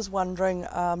 Marsha's wondering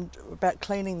about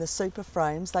cleaning the super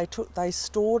frames. They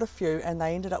stored a few and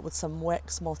they ended up with some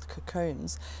wax moth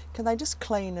cocoons. Can they just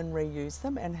clean and reuse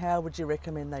them, and how would you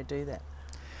recommend they do that?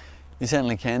 You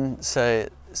certainly can. So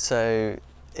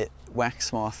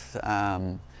wax moth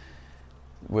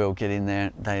will get in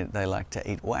there. They like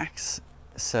to eat wax.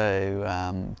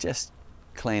 So just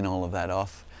clean all of that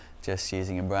off, just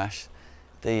using a brush.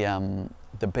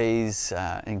 The bees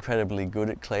are incredibly good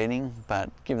at cleaning, but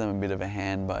give them a bit of a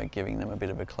hand by giving them a bit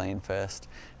of a clean first,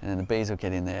 and then the bees will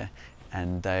get in there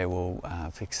and they will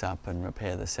fix up and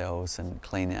repair the cells and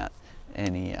clean out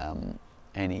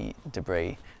any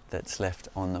debris that's left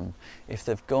on them. If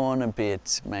they've gone a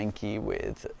bit manky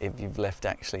if you've left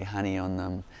actually honey on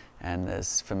them and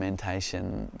there's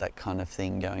fermentation, that kind of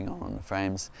thing going on the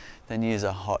frames, then use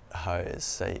a hot hose.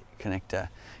 So you connect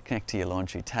to your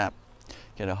laundry tap,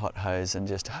 get a hot hose and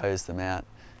just hose them out,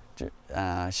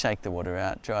 shake the water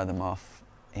out, dry them off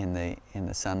in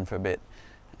the sun for a bit,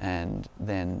 and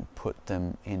then put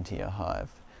them into your hive,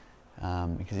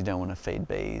 because you don't want to feed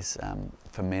bees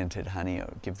fermented honey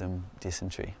or give them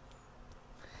dysentery.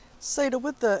 Cedar,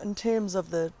 in terms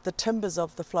of the timbers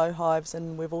of the flow hives,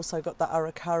 and we've also got the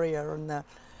Araucaria and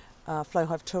the flow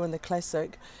hive 2 and the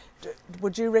classic,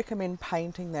 would you recommend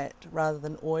painting that rather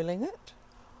than oiling it?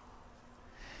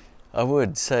 I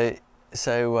would. So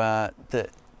the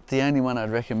only one I'd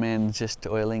recommend just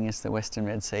oiling is the Western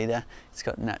Red Cedar. It's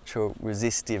got natural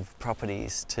resistive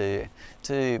properties to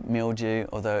mildew,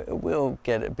 although it will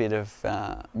get a bit of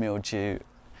mildew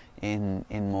in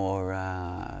more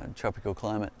tropical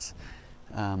climates,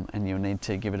 and you'll need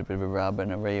to give it a bit of a rub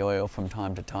and a re-oil from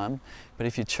time to time. But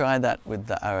if you try that with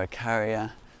the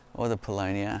Araucaria or the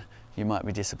Paulownia, you might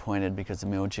be disappointed because the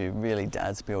mildew really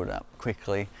does build up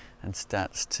quickly and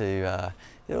starts to,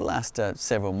 it'll last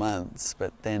several months,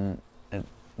 but then it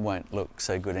won't look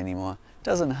so good anymore. It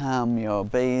doesn't harm your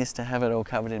bees to have it all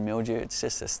covered in mildew, it's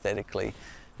just aesthetically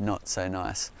not so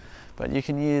nice. But you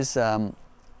can use,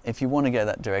 if you want to go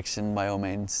that direction, by all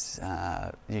means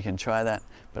you can try that,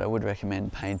 but I would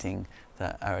recommend painting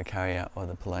the Araucaria or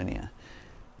the Paulownia.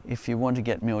 If you want to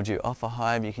get mildew off a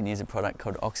hive, you can use a product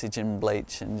called oxygen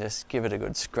bleach and just give it a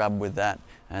good scrub with that,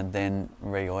 and then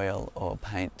re-oil or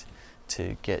paint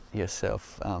to get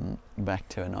yourself back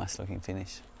to a nice looking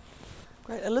finish.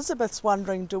 Great. Elizabeth's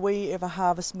wondering, do we ever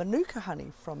harvest manuka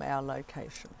honey from our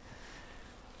location?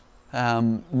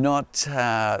 Not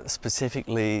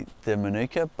specifically the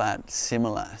manuka, but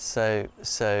similar. So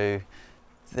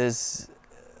there's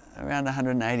around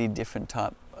 180 different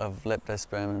type of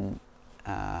leptospermum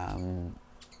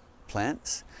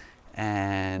plants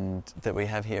and that we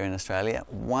have here in Australia.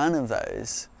 One of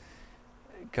those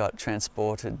got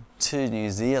transported to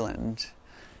New Zealand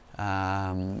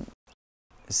some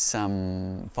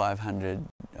 500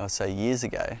 or so years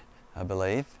ago, I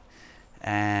believe,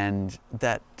 and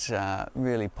that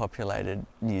really populated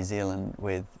New Zealand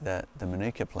with the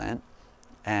manuka plant,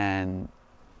 and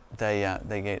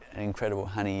they get incredible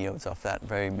honey yields off that,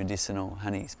 very medicinal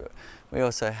honeys. But we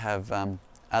also have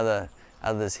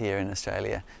others here in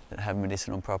Australia that have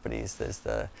medicinal properties. There's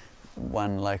the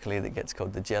one locally that gets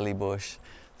called the jellybush.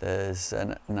 There's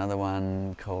another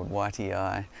one called whitey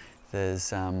eye.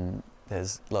 There's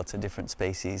lots of different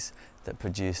species that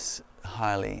produce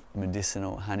highly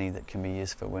medicinal honey that can be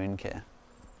used for wound care.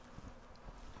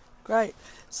 Great.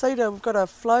 Cedar, we've got a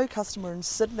flow customer in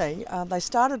Sydney. They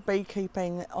started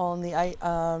beekeeping on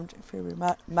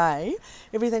the May.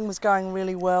 Everything was going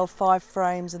really well. 5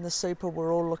 frames in the super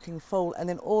were all looking full, and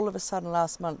then all of a sudden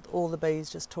last month all the bees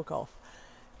just took off.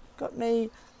 Got any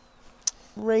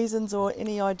reasons or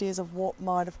any ideas of what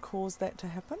might have caused that to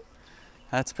happen?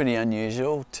 It's pretty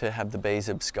unusual to have the bees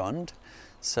abscond.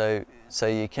 So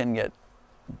you can get,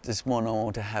 it's more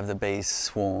normal to have the bees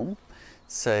swarm.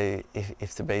 So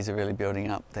if the bees are really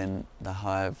building up, then the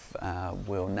hive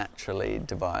will naturally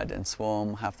divide and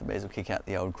swarm. Half the bees will kick out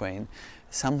the old queen.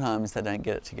 Sometimes they don't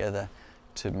get it together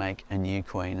to make a new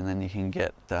queen, and then you can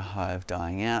get the hive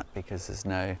dying out because there's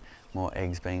no more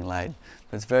eggs being laid.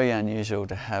 But it's very unusual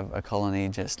to have a colony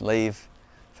just leave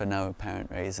for no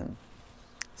apparent reason.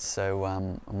 So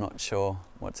I'm not sure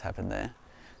what's happened there.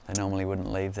 They normally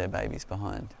wouldn't leave their babies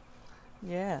behind.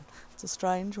 Yeah, it's a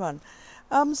strange one.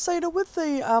 Cedar, with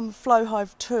the flow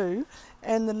hive 2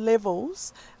 and the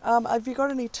levels, have you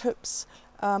got any tips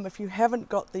if you haven't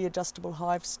got the adjustable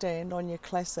hive stand on your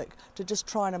Classic, to just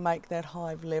try to make that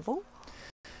hive level?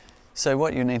 So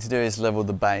what you need to do is level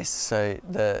the base. So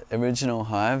the original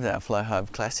hive, our Flow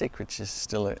Hive Classic, which is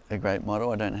still a great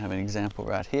model, I don't have an example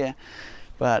right here,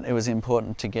 but it was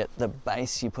important to get the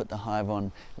base you put the hive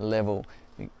on level,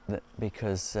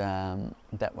 because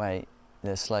that way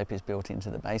the slope is built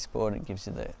into the baseboard and gives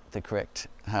you the correct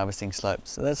harvesting slope.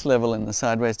 So that's level in the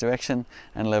sideways direction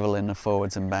and level in the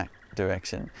forwards and back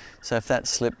direction. So if that's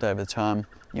slipped over time,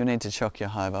 you'll need to chock your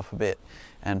hive up a bit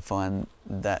and find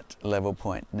that level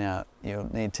point. Now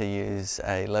you'll need to use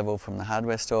a level from the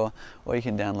hardware store, or you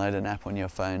can download an app on your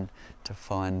phone to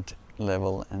find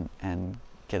level and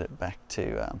get it back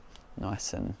to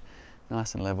nice and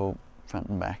level front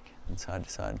and back and side to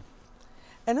side.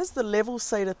 And is the level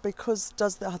cedar because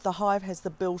the hive has the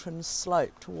built-in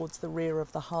slope towards the rear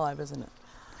of the hive, isn't it?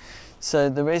 So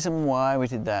the reason why we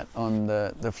did that on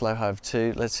the Flow Hive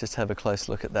 2, let's just have a close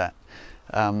look at that.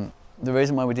 The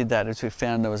reason why we did that is we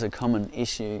found there was a common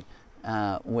issue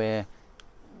where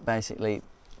basically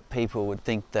people would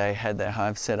think they had their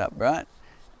hive set up right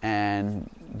and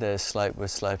the slope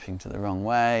was sloping to the wrong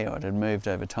way, or it had moved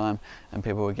over time, and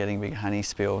people were getting big honey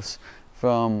spills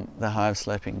from the hive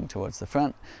sloping towards the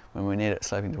front when we need it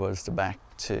sloping towards the back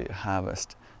to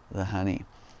harvest the honey.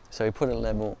 So we put a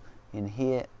level in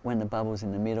here. When the bubble's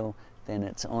in the middle, then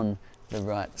it's on the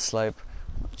right slope.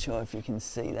 I'm not sure if you can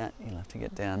see that, you'll have to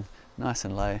get down nice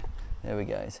and low. There we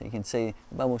go. So you can see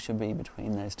the bubble should be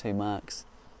between those two marks,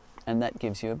 and that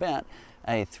gives you about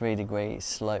a 3-degree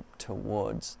slope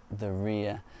towards the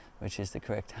rear, which is the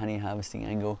correct honey harvesting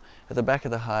angle. At the back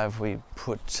of the hive we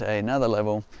put another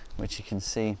level, which you can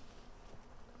see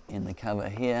in the cover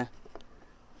here,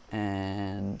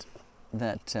 and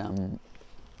that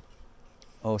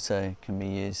also can be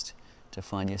used to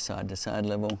find your side-to-side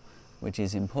level, which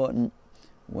is important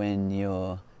when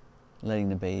you're letting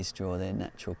the bees draw their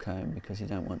natural comb, because you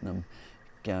don't want them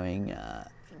going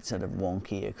sort of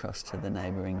wonky across to the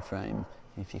neighbouring frame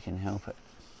if you can help it.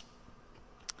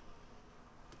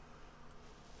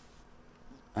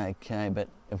 Okay, but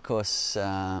of course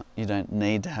you don't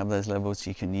need to have those levels.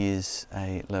 You can use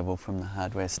a level from the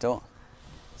hardware store.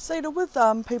 Cedar, with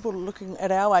people looking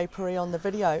at our apiary on the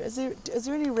video, is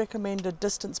there any recommended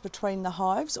distance between the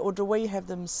hives, or do we have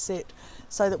them set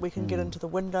so that we can get into the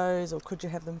windows, or could you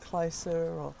have them closer?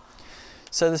 Or?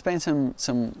 So there's been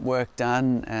some work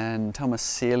done, and Thomas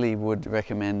Seeley would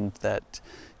recommend that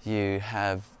you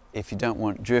have, if you don't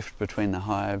want drift between the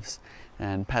hives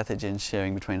and pathogens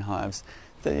sharing between hives,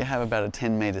 that you have about a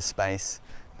 10-metre space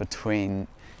between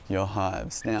your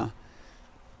hives. Now,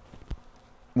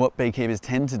 what beekeepers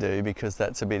tend to do, because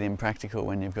that's a bit impractical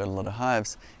when you've got a lot of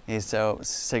hives, is they'll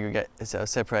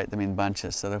separate them in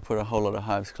bunches. So they'll put a whole lot of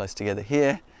hives close together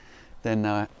here, then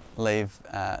they'll leave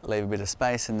a bit of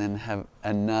space, and then have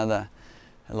a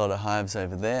lot of hives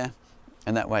over there.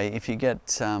 And that way, if you get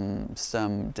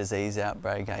some disease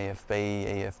outbreak,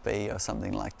 AFB, EFB or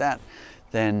something like that,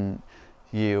 then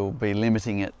you'll be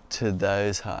limiting it to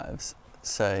those hives.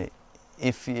 So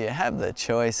if you have the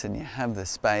choice and you have the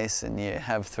space and you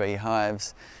have 3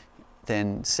 hives,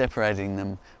 then separating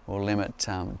them will limit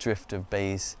drift of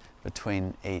bees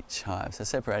between each hive. So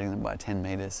separating them by 10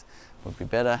 metres would be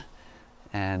better,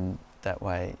 and that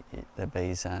way the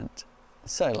bees aren't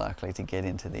so likely to get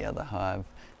into the other hive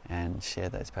and share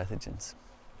those pathogens.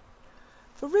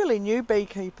 For really new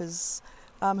beekeepers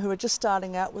who are just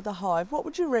starting out with a hive, what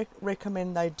would you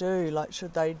recommend they do? Like,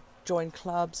 should they join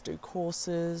clubs, do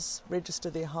courses, register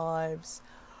their hives?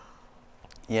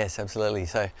 Yes, absolutely.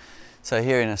 So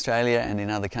here in Australia and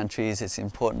in other countries, it's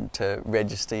important to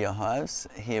register your hives.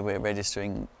 Here we're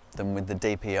registering them with the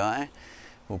DPI.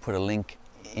 We'll put a link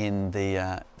in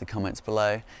the comments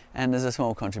below, and there's a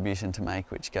small contribution to make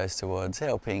which goes towards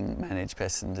helping manage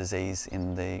pests and disease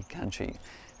in the country,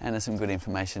 and there's some good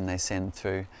information they send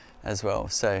through as well.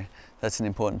 So that's an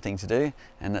important thing to do,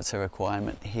 and that's a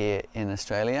requirement here in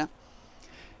Australia.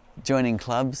 Joining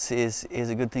clubs is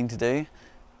a good thing to do.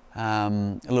 A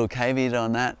little caveat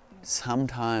on that: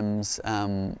 sometimes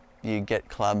you get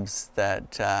clubs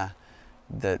that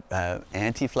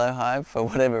anti-flow hive for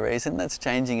whatever reason. That's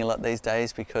changing a lot these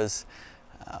days, because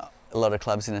a lot of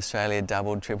clubs in Australia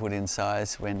doubled, tripled in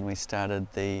size when we started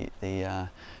the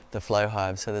flow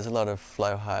hive. So there's a lot of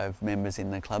flow hive members in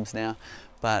the clubs now,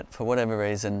 but for whatever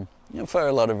reason, for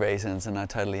a lot of reasons, and I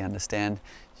totally understand,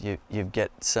 you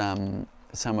get some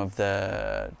of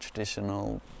the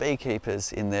traditional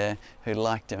beekeepers in there who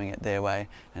like doing it their way,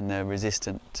 and they're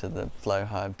resistant to the flow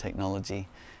hive technology.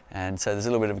 And so there's a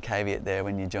little bit of a caveat there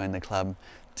when you join the club,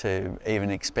 to even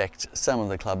expect some of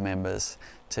the club members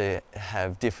to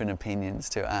have different opinions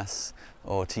to us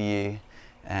or to you,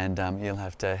 and you'll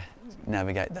have to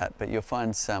navigate that. But you'll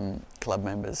find some club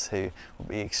members who will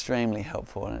be extremely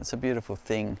helpful, and it's a beautiful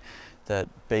thing that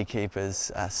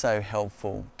beekeepers are so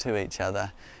helpful to each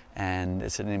other, and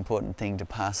it's an important thing to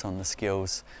pass on the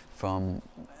skills from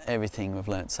everything we've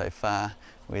learnt so far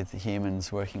with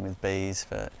humans working with bees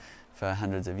for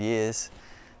hundreds of years,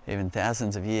 even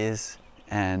thousands of years,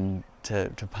 and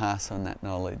to pass on that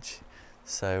knowledge.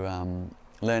 So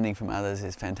learning from others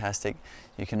is fantastic.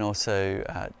 You can also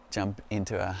jump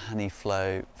into a honey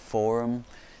flow forum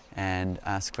and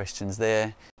ask questions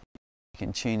there. You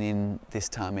can tune in this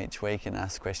time each week and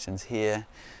ask questions here.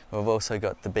 We've also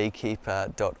got the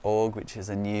beekeeper.org, which is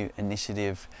a new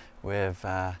initiative we've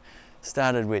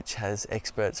started, which has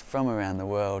experts from around the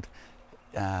world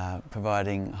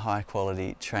providing high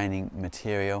quality training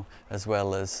material, as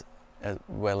well as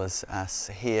us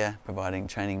here providing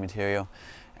training material,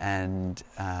 and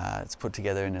it's put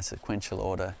together in a sequential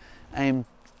order aimed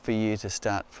for you to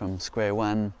start from square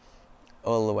one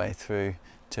all the way through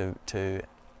to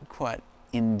quite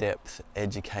in-depth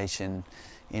education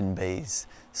in bees.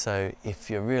 So if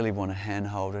you really want a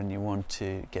handhold and you want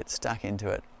to get stuck into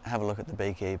it, have a look at the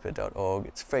beekeeper.org.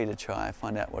 It's free to try,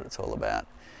 find out what it's all about,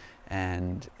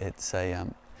 and it's a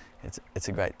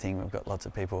great thing. We've got lots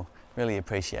of people really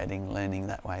appreciating learning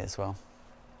that way as well.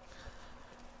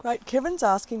 Great. Kevin's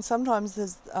asking, sometimes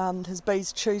his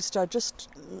bees choose to just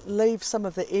leave some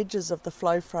of the edges of the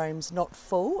flow frames not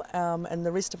full, and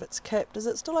the rest of it's capped. Is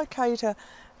it still okay to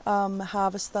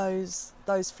harvest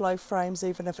those flow frames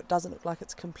even if it doesn't look like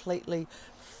it's completely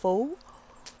full?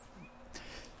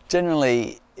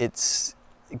 Generally, it's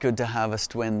good to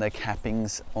harvest when the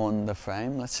capping's on the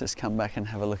frame. Let's just come back and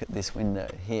have a look at this window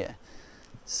here.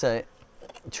 So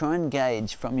try and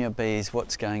gauge from your bees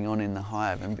what's going on in the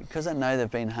hive, and because I know they've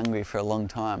been hungry for a long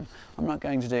time, I'm not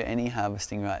going to do any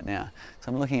harvesting right now.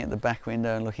 So I'm looking at the back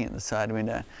window and looking at the side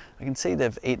window. I can see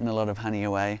they've eaten a lot of honey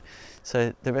away,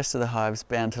 so the rest of the hive's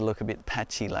bound to look a bit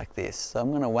patchy like this. So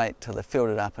I'm going to wait till they've filled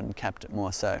it up and capped it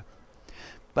more so.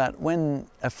 But when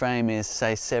a frame is,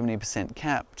 say, 70%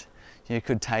 capped, you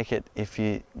could take it if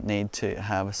you need to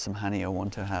harvest some honey or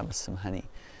want to harvest some honey.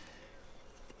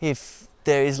 If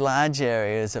there is large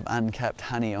areas of uncapped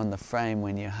honey on the frame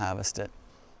when you harvest it,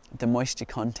 the moisture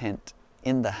content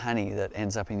in the honey that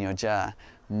ends up in your jar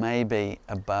may be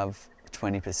above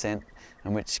 20%,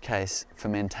 in which case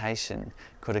fermentation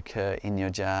could occur in your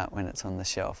jar when it's on the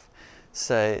shelf.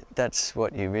 So that's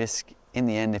what you risk. In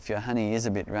the end, if your honey is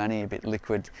a bit runny, a bit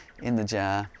liquid in the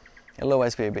jar, it'll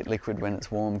always be a bit liquid when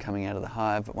it's warm coming out of the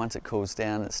hive, but once it cools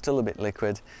down, it's still a bit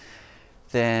liquid.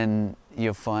 Then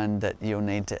you'll find that you'll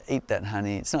need to eat that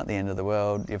honey. It's not the end of the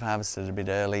world. You've harvested a bit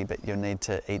early, but you'll need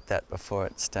to eat that before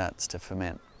it starts to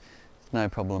ferment. No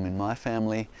problem in my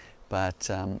family, but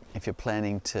if you're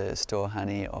planning to store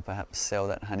honey or perhaps sell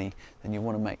that honey, then you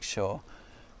want to make sure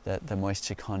that the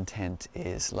moisture content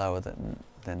is lower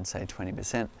than say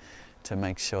 20%, to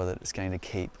make sure that it's going to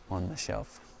keep on the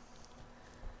shelf.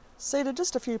 Cedar,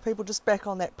 just a few people just back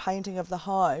on that painting of the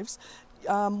hives,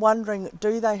 wondering,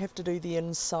 do they have to do the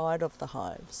inside of the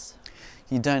hives?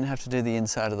 You don't have to do the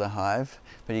inside of the hive,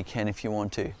 but you can if you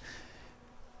want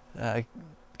to.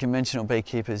 Conventional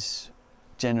beekeepers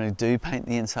generally do paint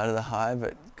the inside of the hive.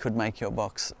 It could make your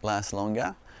box last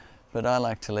longer, but I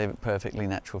like to leave it perfectly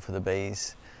natural for the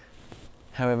bees.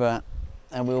 However,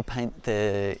 I will paint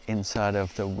the inside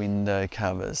of the window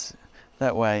covers.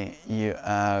 That way you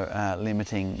are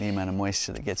limiting the amount of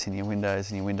moisture that gets in your windows,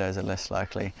 and your windows are less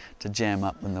likely to jam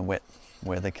up when the wet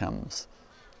weather comes.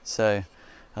 So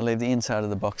I'll leave the inside of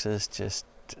the boxes just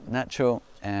natural,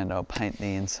 and I'll paint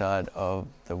the inside of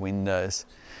the windows.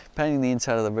 Painting the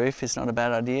inside of the roof is not a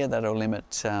bad idea. That'll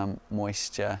limit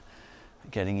moisture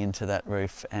getting into that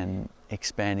roof and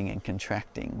expanding and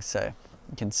contracting. So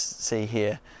you can see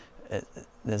here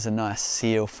there's a nice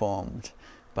seal formed,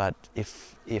 but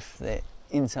if the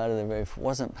inside of the roof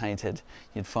wasn't painted,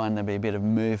 you'd find there'd be a bit of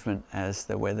movement as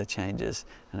the weather changes,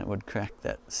 and it would crack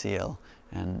that seal,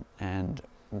 and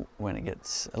when it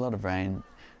gets a lot of rain,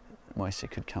 moisture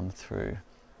could come through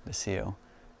the seal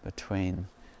between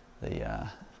the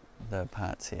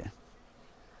parts here.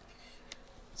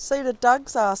 Cedar,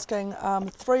 Doug's asking,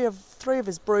 three of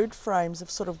his brood frames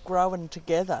have sort of grown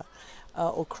together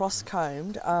or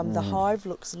cross-combed. The hive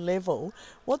looks level.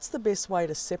 What's the best way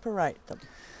to separate them?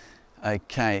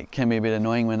 Okay, it can be a bit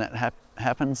annoying when that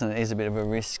happens, and it is a bit of a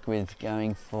risk with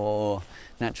going for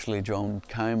naturally drawn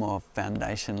comb or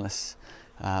foundationless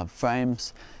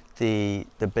frames. The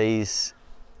bees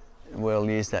will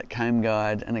use that comb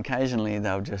guide, and occasionally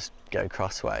they'll just go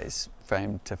crossways,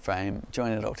 frame to frame,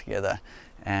 join it all together,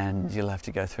 and you'll have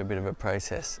to go through a bit of a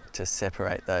process to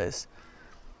separate those.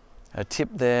 A tip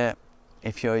there,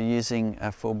 if you're using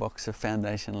a full box of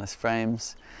foundationless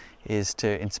frames, is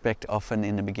to inspect often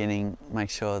in the beginning, make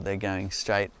sure they're going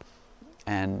straight,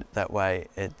 and that way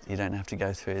you don't have to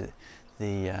go through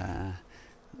the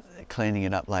cleaning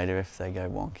it up later if they go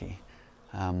wonky.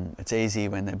 It's easy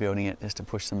when they're building it just to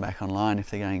push them back online if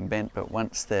they're going bent, but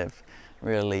once they've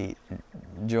really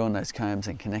drawn those combs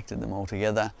and connected them all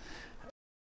together,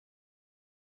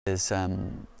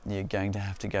 you're going to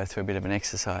have to go through a bit of an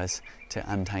exercise to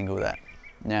untangle that.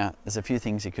 Now, there's a few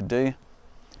things you could do.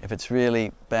 If it's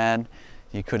really bad,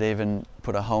 you could even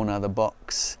put a whole nother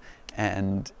box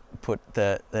and put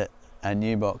a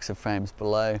new box of frames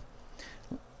below,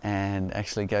 and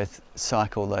actually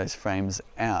cycle those frames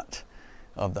out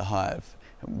of the hive.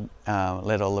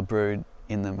 Let all the brood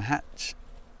in them hatch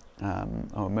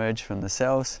or emerge from the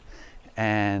cells,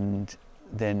 and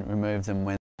then remove them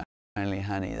when only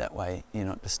honey. That way you're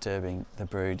not disturbing the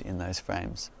brood in those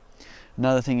frames.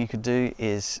 Another thing you could do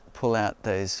is pull out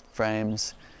those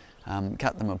frames,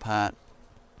 cut them apart,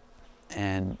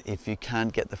 and if you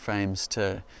can't get the frames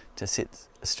to sit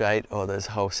straight, or there's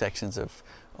whole sections of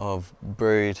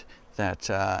brood that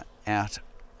are out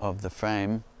of the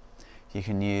frame, you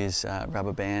can use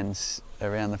rubber bands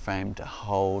around the frame to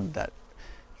hold that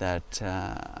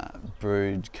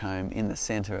brood comb in the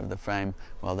centre of the frame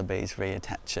while the bees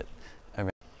reattach it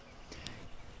around.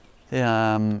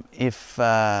 If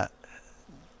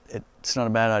it's not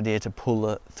a bad idea to pull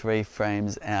the 3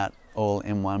 frames out all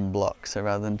in one block, so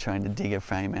rather than trying to dig a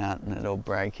frame out and it all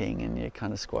breaking and you're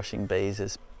kind of squashing bees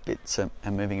as bits are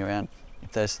moving around,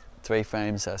 if those 3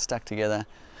 frames are stuck together,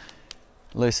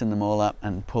 loosen them all up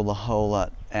and pull the whole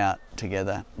lot out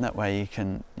together. That way you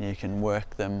can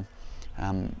work them,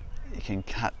 you can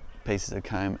cut pieces of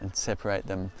comb and separate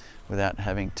them without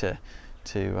having to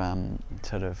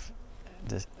sort of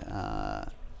just,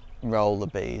 roll the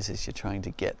bees as you're trying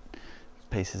to get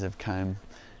pieces of comb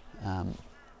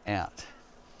out.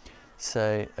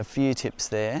 So a few tips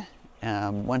there.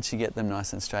 Once you get them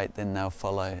nice and straight, then they'll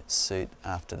follow suit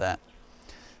after that.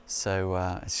 So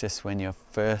it's just when you're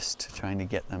first trying to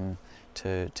get them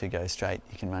to go straight,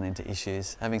 you can run into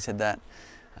issues. Having said that,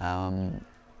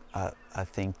 I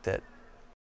think that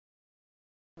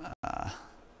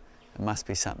it must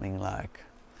be something like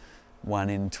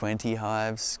 1 in 20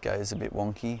 hives goes a bit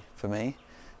wonky for me.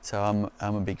 So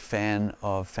I'm a big fan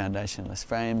of foundationless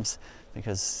frames,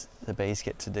 because the bees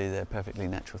get to do their perfectly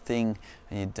natural thing,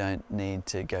 and you don't need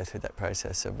to go through that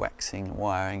process of waxing,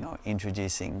 wiring, or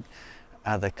introducing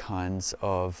other kinds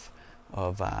of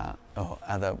or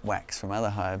other wax from other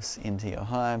hives into your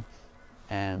hive.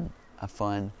 And I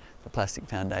find the plastic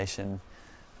foundation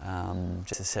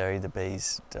necessary. The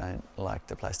bees don't like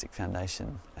the plastic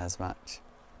foundation as much.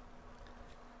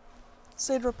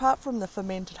 Cedar, apart from the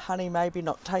fermented honey maybe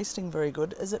not tasting very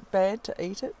good, is it bad to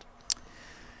eat it?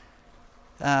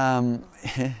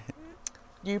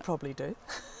 You probably do.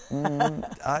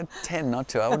 I tend not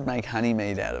to. I would make honey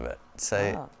mead out of it.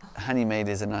 So honey mead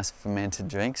is a nice fermented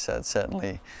drink, so it's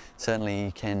certainly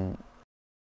you can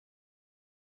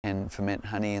ferment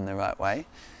honey in the right way.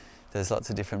 There's lots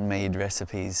of different mead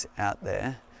recipes out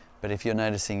there, but if you're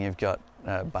noticing you've got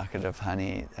a bucket of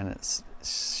honey and it's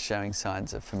showing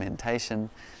signs of fermentation,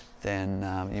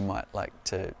 then you might like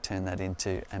to turn that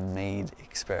into a mead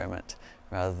experiment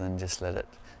rather than just let it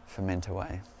ferment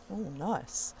away. Oh,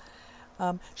 nice.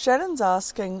 Shannon's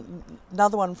asking,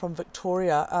 another one from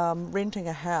Victoria, renting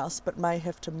a house but may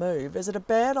have to move. Is it a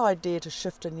bad idea to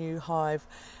shift a new hive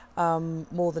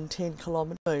more than 10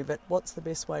 kilometres? Move it. What's the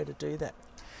best way to do that?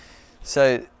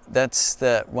 So that's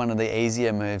one of the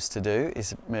easier moves to do,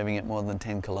 is moving it more than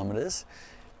 10 kilometres,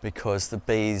 because the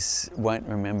bees won't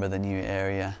remember the new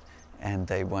area and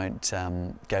they won't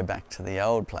go back to the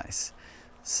old place.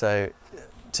 So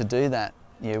to do that,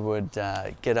 you would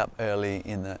get up early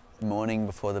in the morning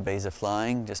before the bees are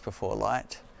flying, just before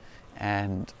light,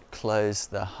 and close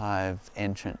the hive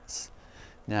entrance.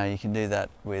 Now you can do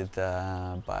that with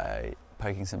by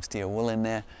poking some steel wool in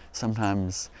there.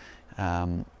 Sometimes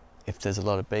if there's a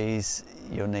lot of bees,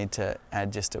 you'll need to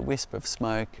add just a wisp of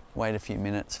smoke, wait a few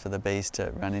minutes for the bees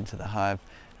to run into the hive,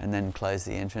 and then close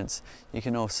the entrance. You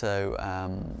can also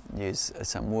use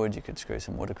some wood. You could screw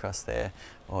some wood across there,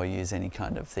 or use any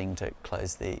kind of thing to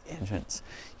close the entrance.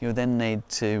 You'll then need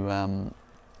to,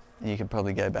 you could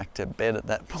probably go back to bed at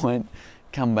that point,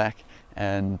 come back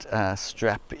and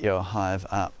strap your hive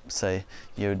up. So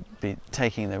you'd be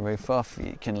taking the roof off,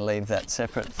 you can leave that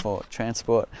separate for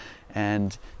transport,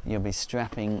 and you'll be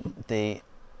strapping the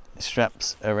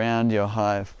straps around your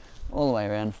hive all the way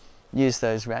around. Use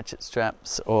those ratchet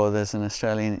straps, or there's an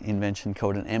Australian invention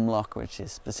called an M-lock, which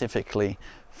is specifically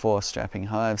for strapping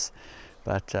hives,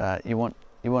 but you want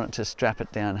it to strap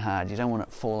it down hard. You don't want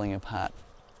it falling apart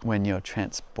when you're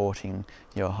transporting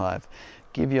your hive.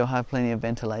 Give your hive plenty of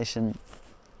ventilation,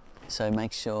 so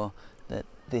make sure that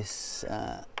this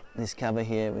cover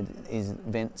here is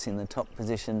vents in the top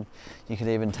position. You could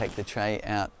even take the tray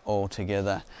out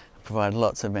altogether, provide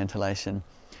lots of ventilation.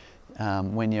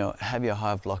 When you have your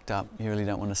hive blocked up, you really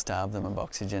don't want to starve them of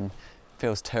oxygen. It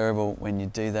feels terrible when you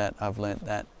do that. I've learnt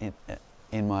that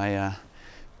in my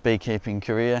beekeeping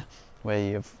career,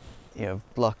 where you've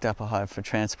blocked up a hive for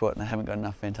transport and they haven't got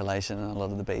enough ventilation, and a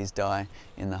lot of the bees die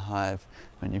in the hive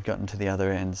when you've gotten to the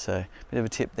other end. So a bit of a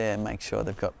tip there, make sure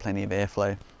they've got plenty of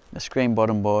airflow. The screen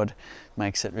bottom board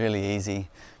makes it really easy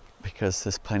because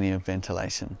there's plenty of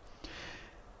ventilation.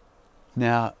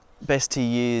 Now, best to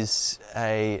use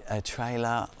a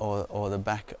trailer or the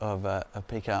back of a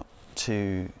pickup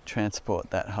to transport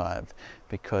that hive,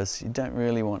 because you don't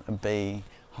really want a bee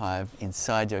hive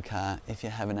inside your car. If you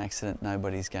have an accident,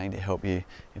 nobody's going to help you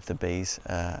if the bees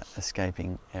are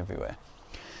escaping everywhere.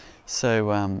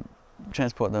 So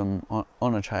transport them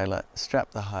on a trailer,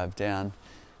 strap the hive down,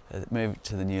 move it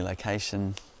to the new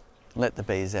location, let the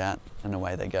bees out, and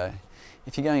away they go.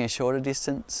 If you're going a shorter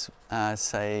distance,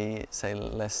 say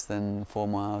less than 4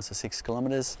 miles or 6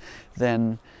 kilometres,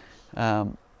 then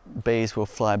bees will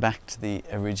fly back to the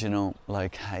original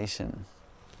location.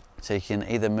 So you can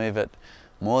either move it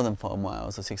more than 4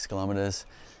 miles or 6 kilometres,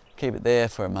 keep it there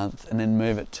for a month, and then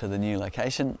move it to the new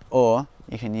location, or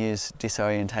you can use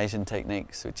disorientation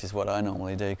techniques, which is what I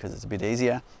normally do because it's a bit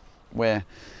easier, where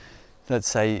let's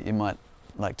say you might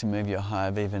like to move your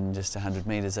hive even just 100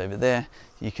 metres over there.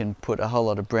 You can put a whole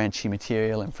lot of branchy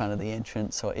material in front of the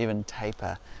entrance, or even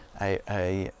taper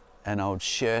an old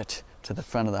shirt to the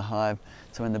front of the hive,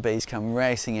 so when the bees come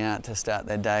racing out to start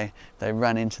their day, they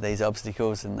run into these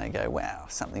obstacles and they go, wow,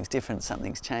 something's different,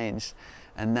 something's changed,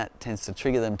 and that tends to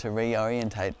trigger them to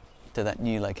reorientate to that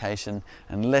new location,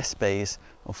 and less bees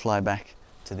will fly back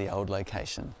to the old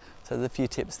location. So there's a few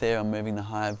tips there on moving the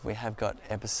hive. We have got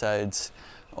episodes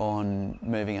on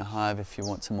moving a hive if you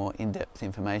want some more in-depth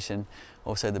information.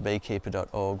 Also, the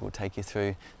beekeeper.org will take you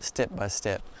through step by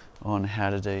step on how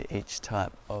to do each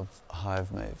type of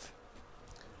hive move.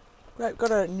 Great,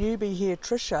 got a newbie here,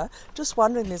 Tricia. Just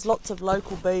wondering, there's lots of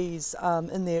local bees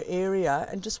in their area,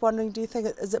 and just wondering, do you think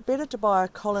is it better to buy a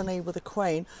colony with a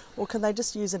queen, or can they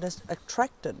just use an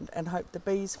attractant and hope the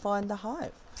bees find the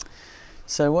hive?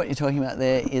 So what you're talking about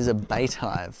there is a bait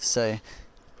hive. So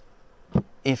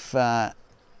if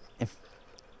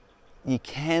you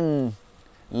can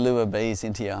lure bees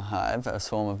into your hive, a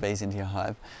swarm of bees into your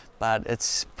hive, but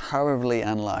it's probably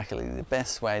unlikely. The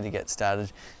best way to get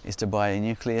started is to buy a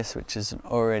nucleus, which is an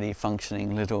already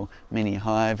functioning little mini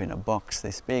hive in a box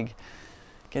this big.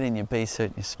 Get in your bee suit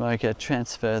and your smoker,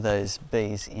 transfer those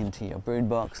bees into your brood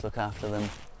box, look after them,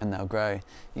 and they'll grow.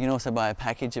 You can also buy a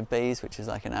package of bees, which is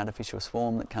like an artificial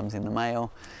swarm that comes in the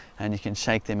mail, and you can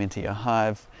shake them into your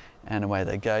hive and away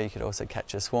they go. You could also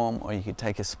catch a swarm, or you could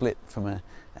take a split from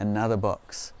another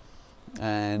box.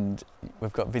 And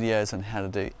we've got videos on how to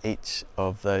do each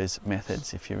of those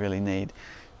methods if you really need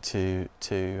to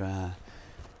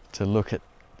look at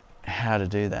how to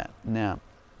do that. Now,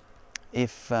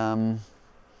 if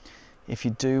you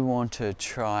do want to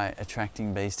try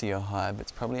attracting bees to your hive,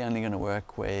 it's probably only going to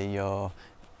work where you're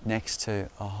next to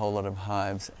a whole lot of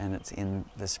hives and it's in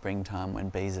the springtime when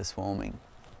bees are swarming.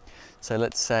 So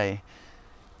let's say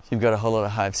you've got a whole lot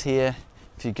of hives here.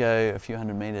 If you go a few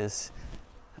hundred metres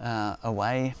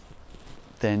away,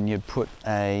 then you'd put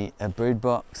a brood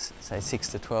box, say 6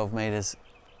 to 12 metres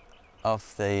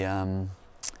off the,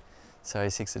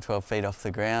 6 to 12 feet off the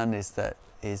ground is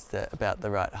about the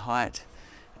right height,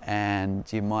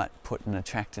 and you might put an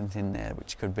attractant in there,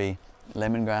 which could be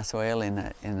lemongrass oil in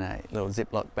a little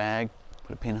Ziploc bag,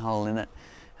 put a pinhole in it,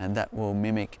 and that will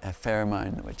mimic a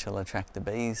pheromone which will attract the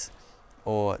bees.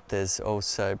 Or there's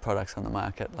also products on the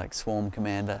market like Swarm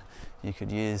Commander you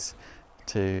could use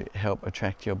to help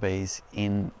attract your bees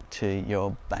into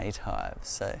your bait hive.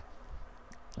 So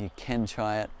you can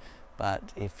try it, but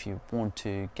if you want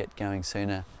to get going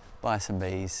sooner, buy some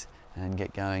bees and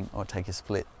get going, or take a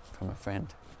split from a friend.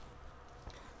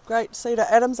 Great. Cedar,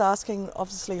 Adam's asking,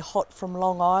 obviously hot from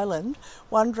Long Island,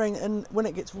 wondering when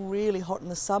it gets really hot in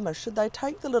the summer, should they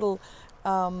take the little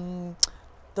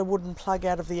the wooden plug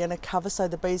out of the inner cover so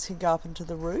the bees can go up into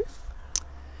the roof?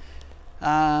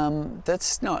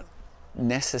 That's not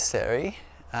necessary.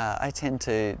 I tend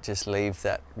to just leave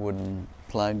that wooden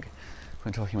plug.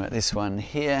 We're talking about this one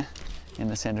here in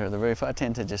the center of the roof. I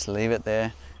tend to just leave it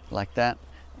there like that,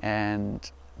 and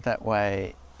that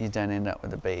way you don't end up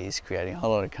with the bees creating a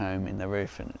whole lot of comb in the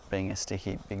roof and it being a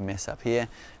sticky big mess up here.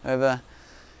 However,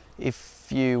 if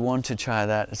you want to try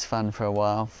that, it's fun for a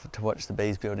while to watch the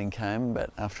bees building comb,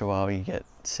 but after a while you get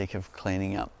sick of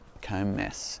cleaning up comb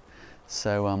mess.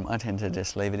 So I tend to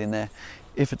just leave it in there.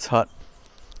 If it's hot,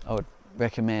 I would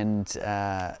recommend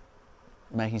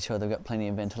making sure they've got plenty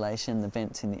of ventilation. The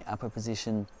vents in the upper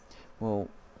position will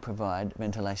provide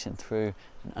ventilation through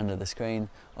and under the screen.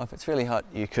 Or if it's really hot,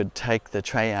 you could take the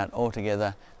tray out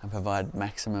altogether and provide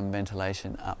maximum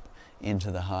ventilation up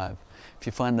into the hive. If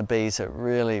you find the bees are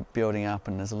really building up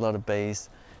and there's a lot of bees,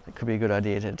 it could be a good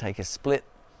idea to take a split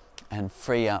and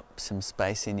free up some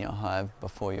space in your hive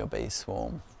before your bees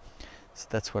swarm. So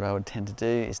that's what I would tend to do,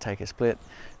 is take a split.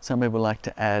 Some people like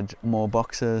to add more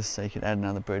boxes, so you could add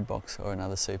another brood box or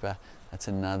another super. That's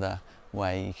another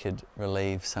way you could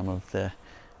relieve some of the,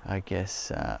 I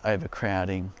guess,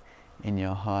 overcrowding in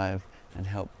your hive and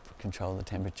help control the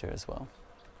temperature as well.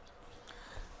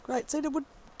 Great. Cedar,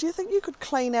 do you think you could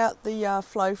clean out the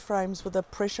flow frames with a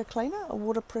pressure cleaner, a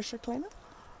water pressure cleaner?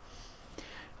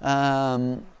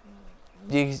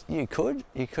 You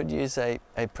could use a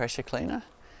pressure cleaner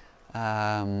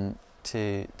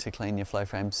to clean your flow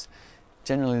frames.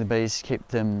 Generally the bees keep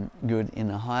them good in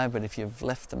the hive, but if you've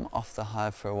left them off the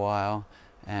hive for a while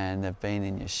and they've been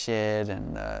in your shed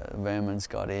and vermin's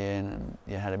got in and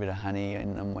you had a bit of honey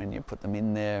in them when you put them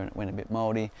in there and it went a bit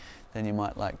mouldy, then you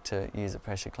might like to use a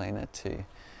pressure cleaner to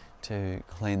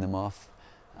clean them off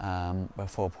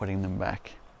before putting them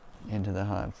back into the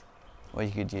hive. Or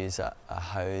you could use a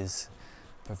hose,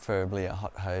 preferably a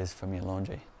hot hose from your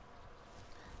laundry.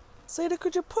 Cedar,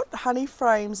 could you put honey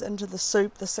frames into the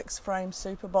 6-frame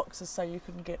super boxes so you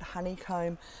can get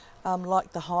honeycomb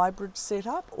like the hybrid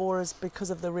setup, or is because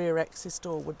of the rear access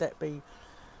door, would that be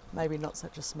maybe not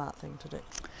such a smart thing to do?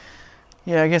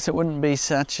 Yeah, I guess it wouldn't be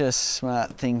such a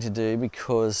smart thing to do,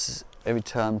 because every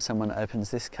time someone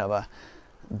opens this cover,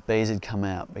 bees would come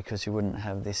out because you wouldn't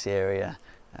have this area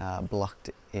blocked,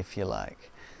 if you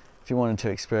like. If you wanted to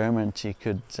experiment, you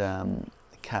could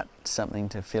cut something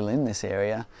to fill in this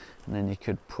area, and then you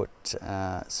could put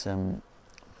some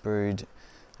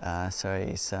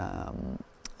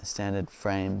standard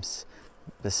frames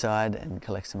beside and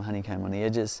collect some honeycomb on the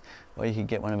edges, or you could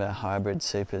get one of our hybrid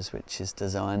supers which is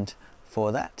designed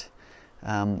for that.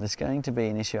 There's going to be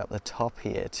an issue up the top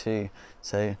here too,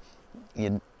 so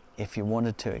if you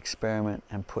wanted to experiment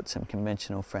and put some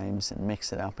conventional frames and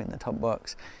mix it up in the top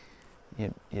box,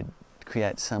 you'd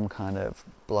create some kind of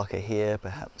blocker here,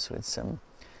 perhaps with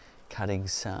cutting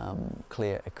some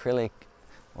clear acrylic,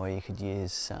 or you could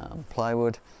use some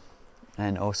plywood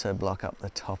and also block up the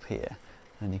top here,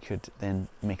 and you could then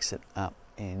mix it up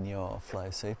in your flow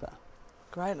super.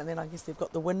 Great, and then I guess they've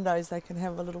got the windows, they can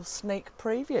have a little sneak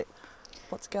preview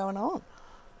what's going on.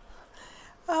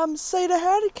 Cedar,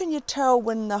 how can you tell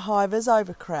when the hive is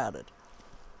overcrowded?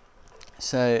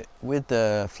 So with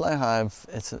the flow hive,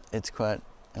 it's quite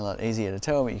a lot easier to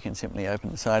tell, but you can simply open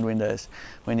the side windows.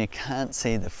 When you can't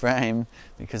see the frame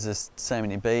because there's so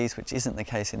many bees, which isn't the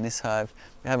case in this hive,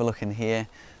 we have a look in here.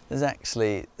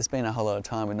 There's been a whole lot of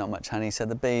time with not much honey, so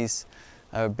the bees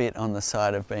are a bit on the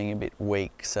side of being a bit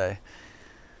weak. So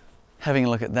having a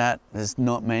look at that, there's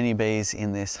not many bees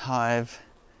in this hive.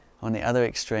 On the other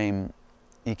extreme,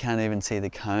 you can't even see the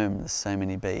comb, there's so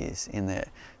many bees in there.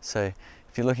 So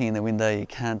if you're looking in the window, you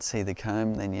can't see the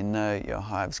comb, then you know your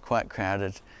hive's quite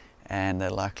crowded and they're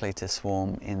likely to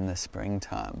swarm in the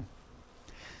springtime.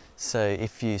 So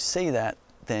if you see that,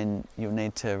 then you'll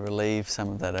need to relieve some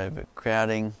of that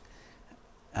overcrowding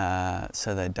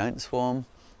so they don't swarm.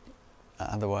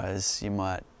 Otherwise, you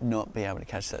might not be able to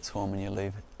catch that swarm and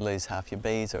you lose half your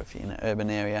bees, or if you're in an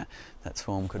urban area, that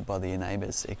swarm could bother your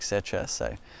neighbours, etc.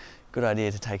 So good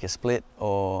idea to take a split,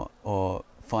 or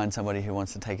find somebody who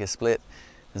wants to take a split.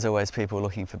 There's always people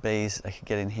looking for bees. They could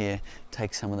get in here,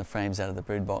 take some of the frames out of the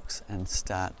brood box and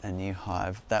start a new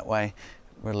hive. That way,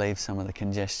 relieve some of the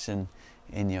congestion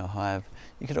in your hive.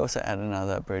 You could also add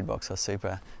another brood box or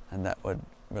super, and that would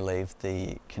relieve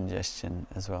the congestion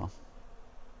as well.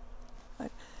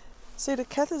 Cedar,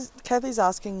 Kathy's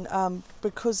asking,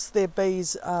 because their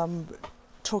bees left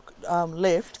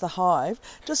the hive,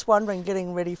 just wondering,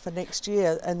 getting ready for next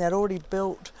year, and they'd already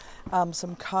built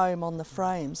some comb on the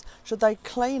frames, should they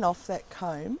clean off that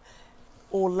comb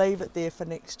or leave it there for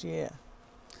next year?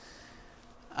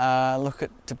 Look,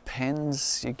 it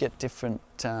depends. You get different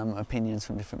opinions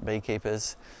from different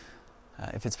beekeepers.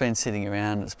 If it's been sitting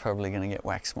around, it's probably going to get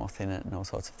wax moth in it and all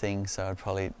sorts of things, so I'd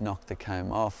probably knock the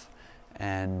comb off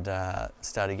and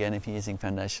start again. If you're using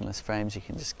foundationless frames, you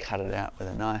can just cut it out with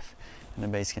a knife and the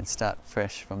bees can start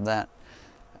fresh from that.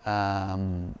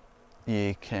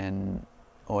 You can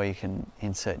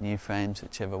insert new frames,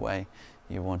 whichever way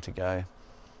you want to go.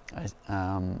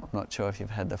 I'm not sure if you've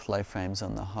had the flow frames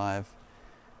on the hive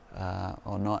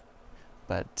or not,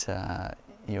 but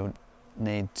you'll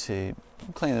need to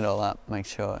clean it all up, make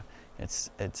sure it's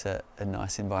a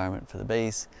nice environment for the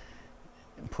bees.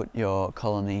 Put your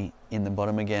colony in the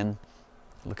bottom again,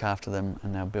 look after them,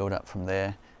 and they'll build up from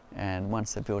there. And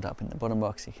once they're built up in the bottom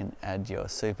box, you can add your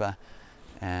super,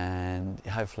 and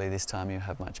hopefully this time you'll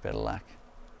have much better luck.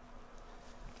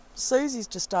 Susie's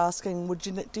just asking,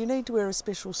 do you need to wear a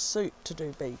special suit to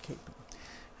do beekeeping?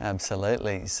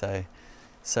 Absolutely. So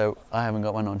I haven't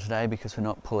got one on today because we're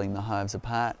not pulling the hives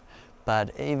apart.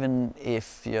 But even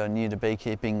if you're new to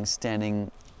beekeeping, standing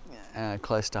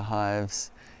close to hives,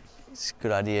 it's a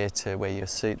good idea to wear your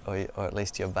suit or at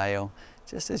least your veil.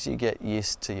 Just as you get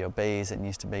used to your bees and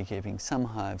used to beekeeping, some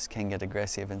hives can get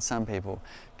aggressive and some people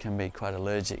can be quite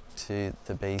allergic to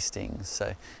the bee stings.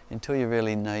 So until you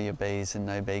really know your bees and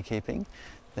know beekeeping,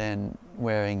 then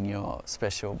wearing your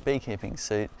special beekeeping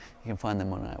suit, you can find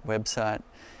them on our website,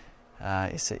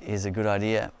 is a good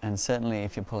idea. And certainly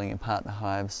if you're pulling apart the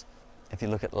hives, if you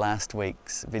look at last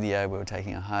week's video, we were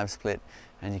taking a hive split,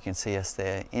 and you can see us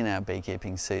there in our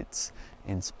beekeeping suits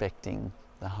inspecting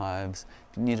the hives.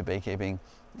 If you're new to beekeeping,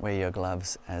 wear your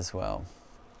gloves as well,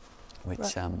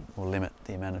 which will limit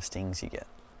the amount of stings you get.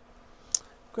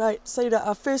 Great. Cedar,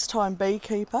 a first-time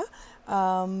beekeeper.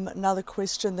 Another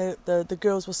question, the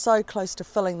girls were so close to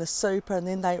filling the super and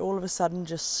then they all of a sudden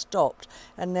just stopped,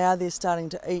 and now they're starting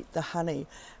to eat the honey.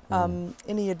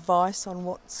 Any advice on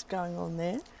what's going on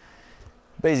there?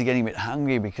 Bees are getting a bit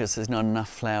hungry because there's not enough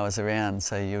flowers around,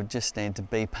 so you'll just need to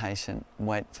be patient,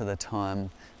 wait for the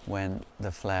time when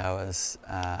the flowers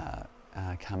are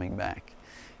coming back.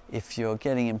 If you're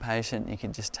getting impatient, you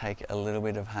can just take a little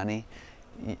bit of honey.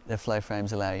 The flow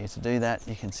frames allow you to do that.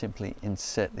 You can simply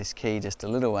insert this key just a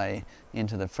little way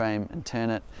into the frame and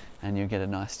turn it, and you'll get a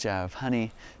nice jar of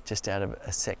honey just out of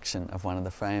a section of one of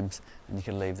the frames, and you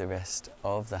can leave the rest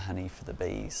of the honey for the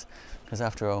bees. Because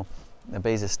after all, the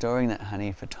bees are storing that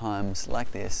honey for times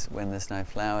like this when there's no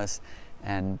flowers,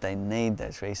 and they need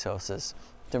those resources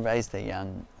to raise their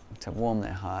young, to warm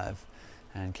their hive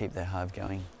and keep their hive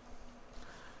going.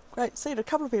 Great. See, a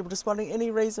couple of people just wondering, any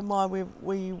reason why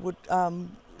we would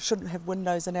shouldn't have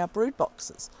windows in our brood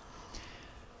boxes?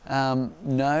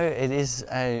 No, it is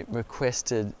a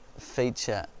requested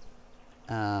feature,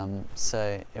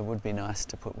 so it would be nice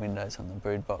to put windows on the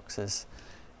brood boxes,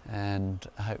 and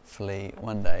hopefully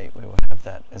one day we will have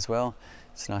that as well.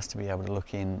 It's nice to be able to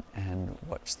look in and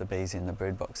watch the bees in the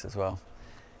brood box as well.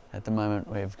 At the moment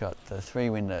we've got the 3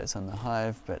 windows on the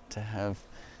hive, but to have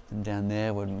them down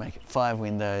there would make it 5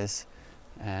 windows,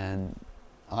 and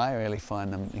I really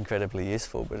find them incredibly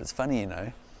useful. But it's funny, you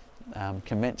know,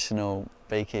 conventional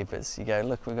beekeepers, you go,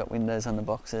 look, we've got windows on the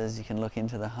boxes, you can look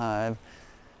into the hive,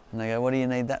 and they go, what do you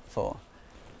need that for?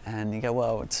 And you go,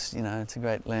 well, it's, you know, it's a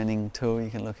great learning tool.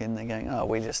 You can look in, they're going, oh,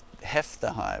 we just heft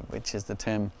the hive, which is the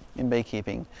term in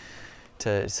beekeeping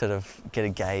to sort of get a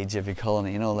gauge of your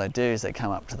colony. And all they do is they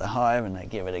come up to the hive and they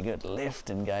give it a good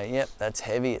lift and go, yep, that's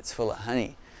heavy, it's full of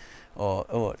honey. Or,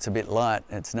 oh, it's a bit light,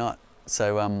 it's not.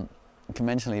 So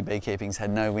conventionally beekeeping's had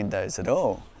no windows at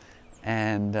all.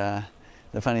 And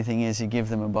the funny thing is, you give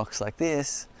them a box like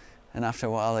this, and after a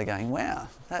while they're going, wow,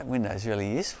 that window's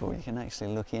really useful. You can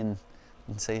actually look in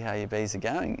and see how your bees are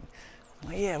going.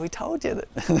 Well, yeah, we told you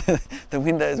that the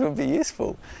windows would be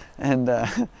useful.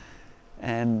 But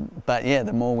yeah,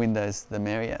 the more windows, the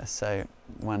merrier. So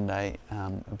one day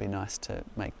it would be nice to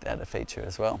make that a feature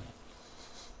as well.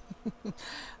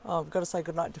 Oh, I've got to say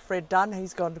goodnight to Fred Dunn.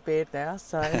 He's gone to bed now,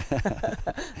 so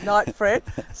night, Fred.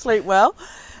 Sleep well.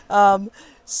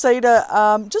 Cedar,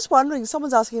 just wondering,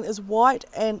 someone's asking, is white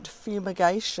ant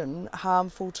fumigation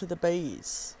harmful to the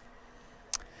bees?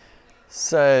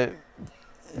 So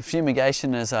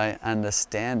fumigation, as I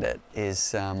understand it,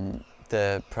 is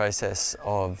the process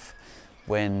of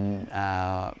when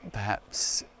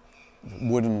perhaps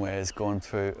woodenware has gone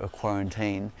through a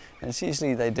quarantine. And it's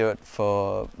usually they do it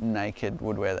for naked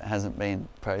woodware that hasn't been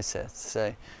processed.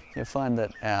 So you'll find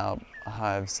that our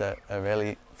hives are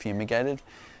rarely fumigated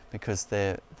because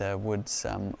the wood's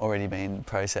already been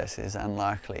processed, is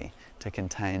unlikely to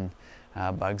contain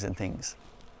bugs and things.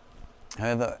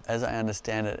 However, as I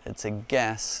understand it, it's a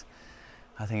gas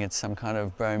I think it's some kind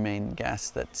of bromine gas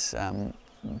that's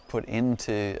put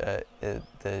into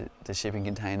the shipping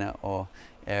container or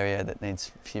area that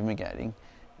needs fumigating,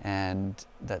 and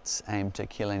that's aimed to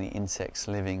kill any insects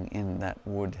living in that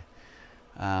wood,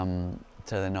 so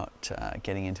they're not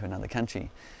getting into another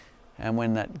country. And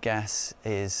when that gas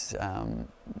is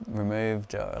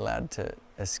removed or allowed to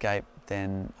escape,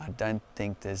 then I don't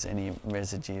think there's any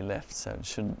residue left, so it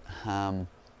shouldn't harm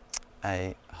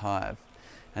a hive.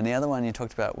 And the other one you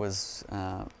talked about was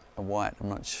a white. I'm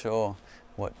not sure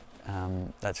what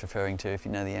that's referring to. If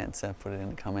you know the answer, put it in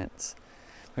the comments.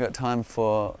 We've got time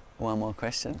for one more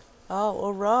question. Oh,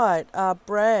 all right.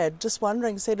 Brad, just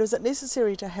wondering, said, is it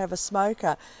necessary to have a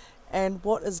smoker? And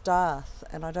what is Darth?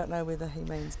 And I don't know whether he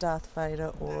means Darth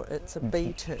Vader or it's a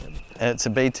bee term. It's a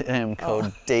bee term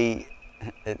called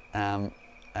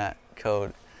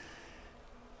called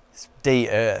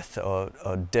de-earth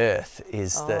or dearth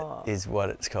is what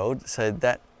it's called. So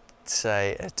that's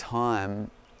a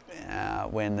time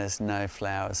when there's no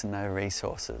flowers and no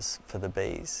resources for the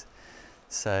bees.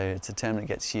 So it's a term that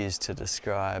gets used to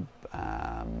describe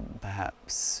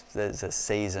perhaps there's a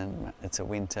season, it's a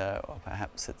winter, or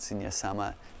perhaps it's in your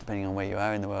summer, depending on where you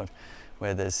are in the world,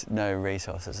 where there's no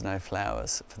resources, no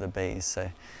flowers for the bees. So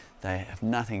they have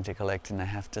nothing to collect and they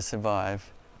have to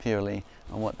survive purely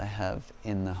on what they have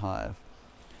in the hive.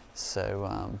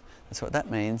 So that's what that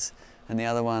means. And the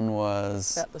other one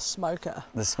was about the smoker.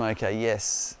 The smoker,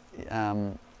 yes.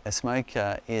 A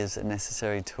smoker is a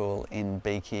necessary tool in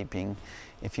beekeeping.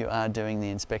 If you are doing the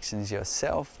inspections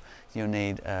yourself, you'll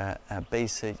need a bee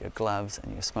suit, your gloves,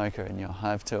 and your smoker and your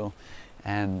hive tool.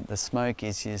 And the smoke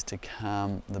is used to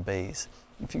calm the bees.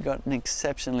 If you've got an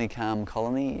exceptionally calm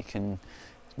colony, you can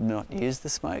not use the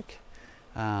smoke.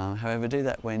 However, do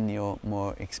that when you're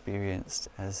more experienced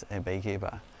as a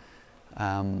beekeeper.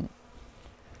 But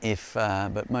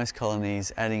most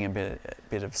colonies, adding a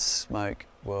bit of smoke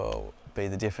will be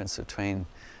the difference between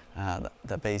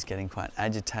the bees getting quite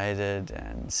agitated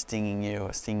and stinging you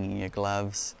or stinging your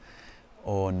gloves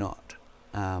or not.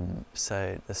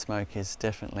 So the smoke is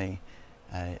definitely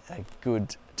a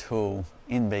good tool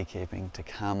in beekeeping to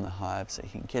calm the hive, so you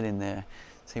can get in there,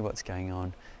 see what's going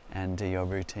on, and do your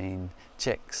routine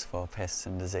checks for pests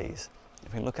and disease.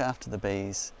 If we look after the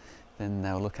bees, then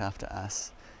they'll look after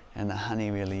us, and the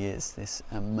honey really is this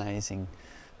amazing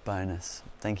bonus.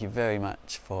 Thank you very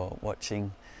much for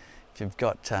watching. If you've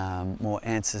got more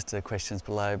answers to the questions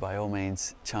below, by all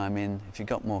means chime in. If you've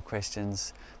got more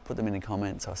questions, put them in the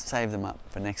comments. I'll save them up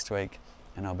for next week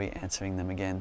and I'll be answering them again.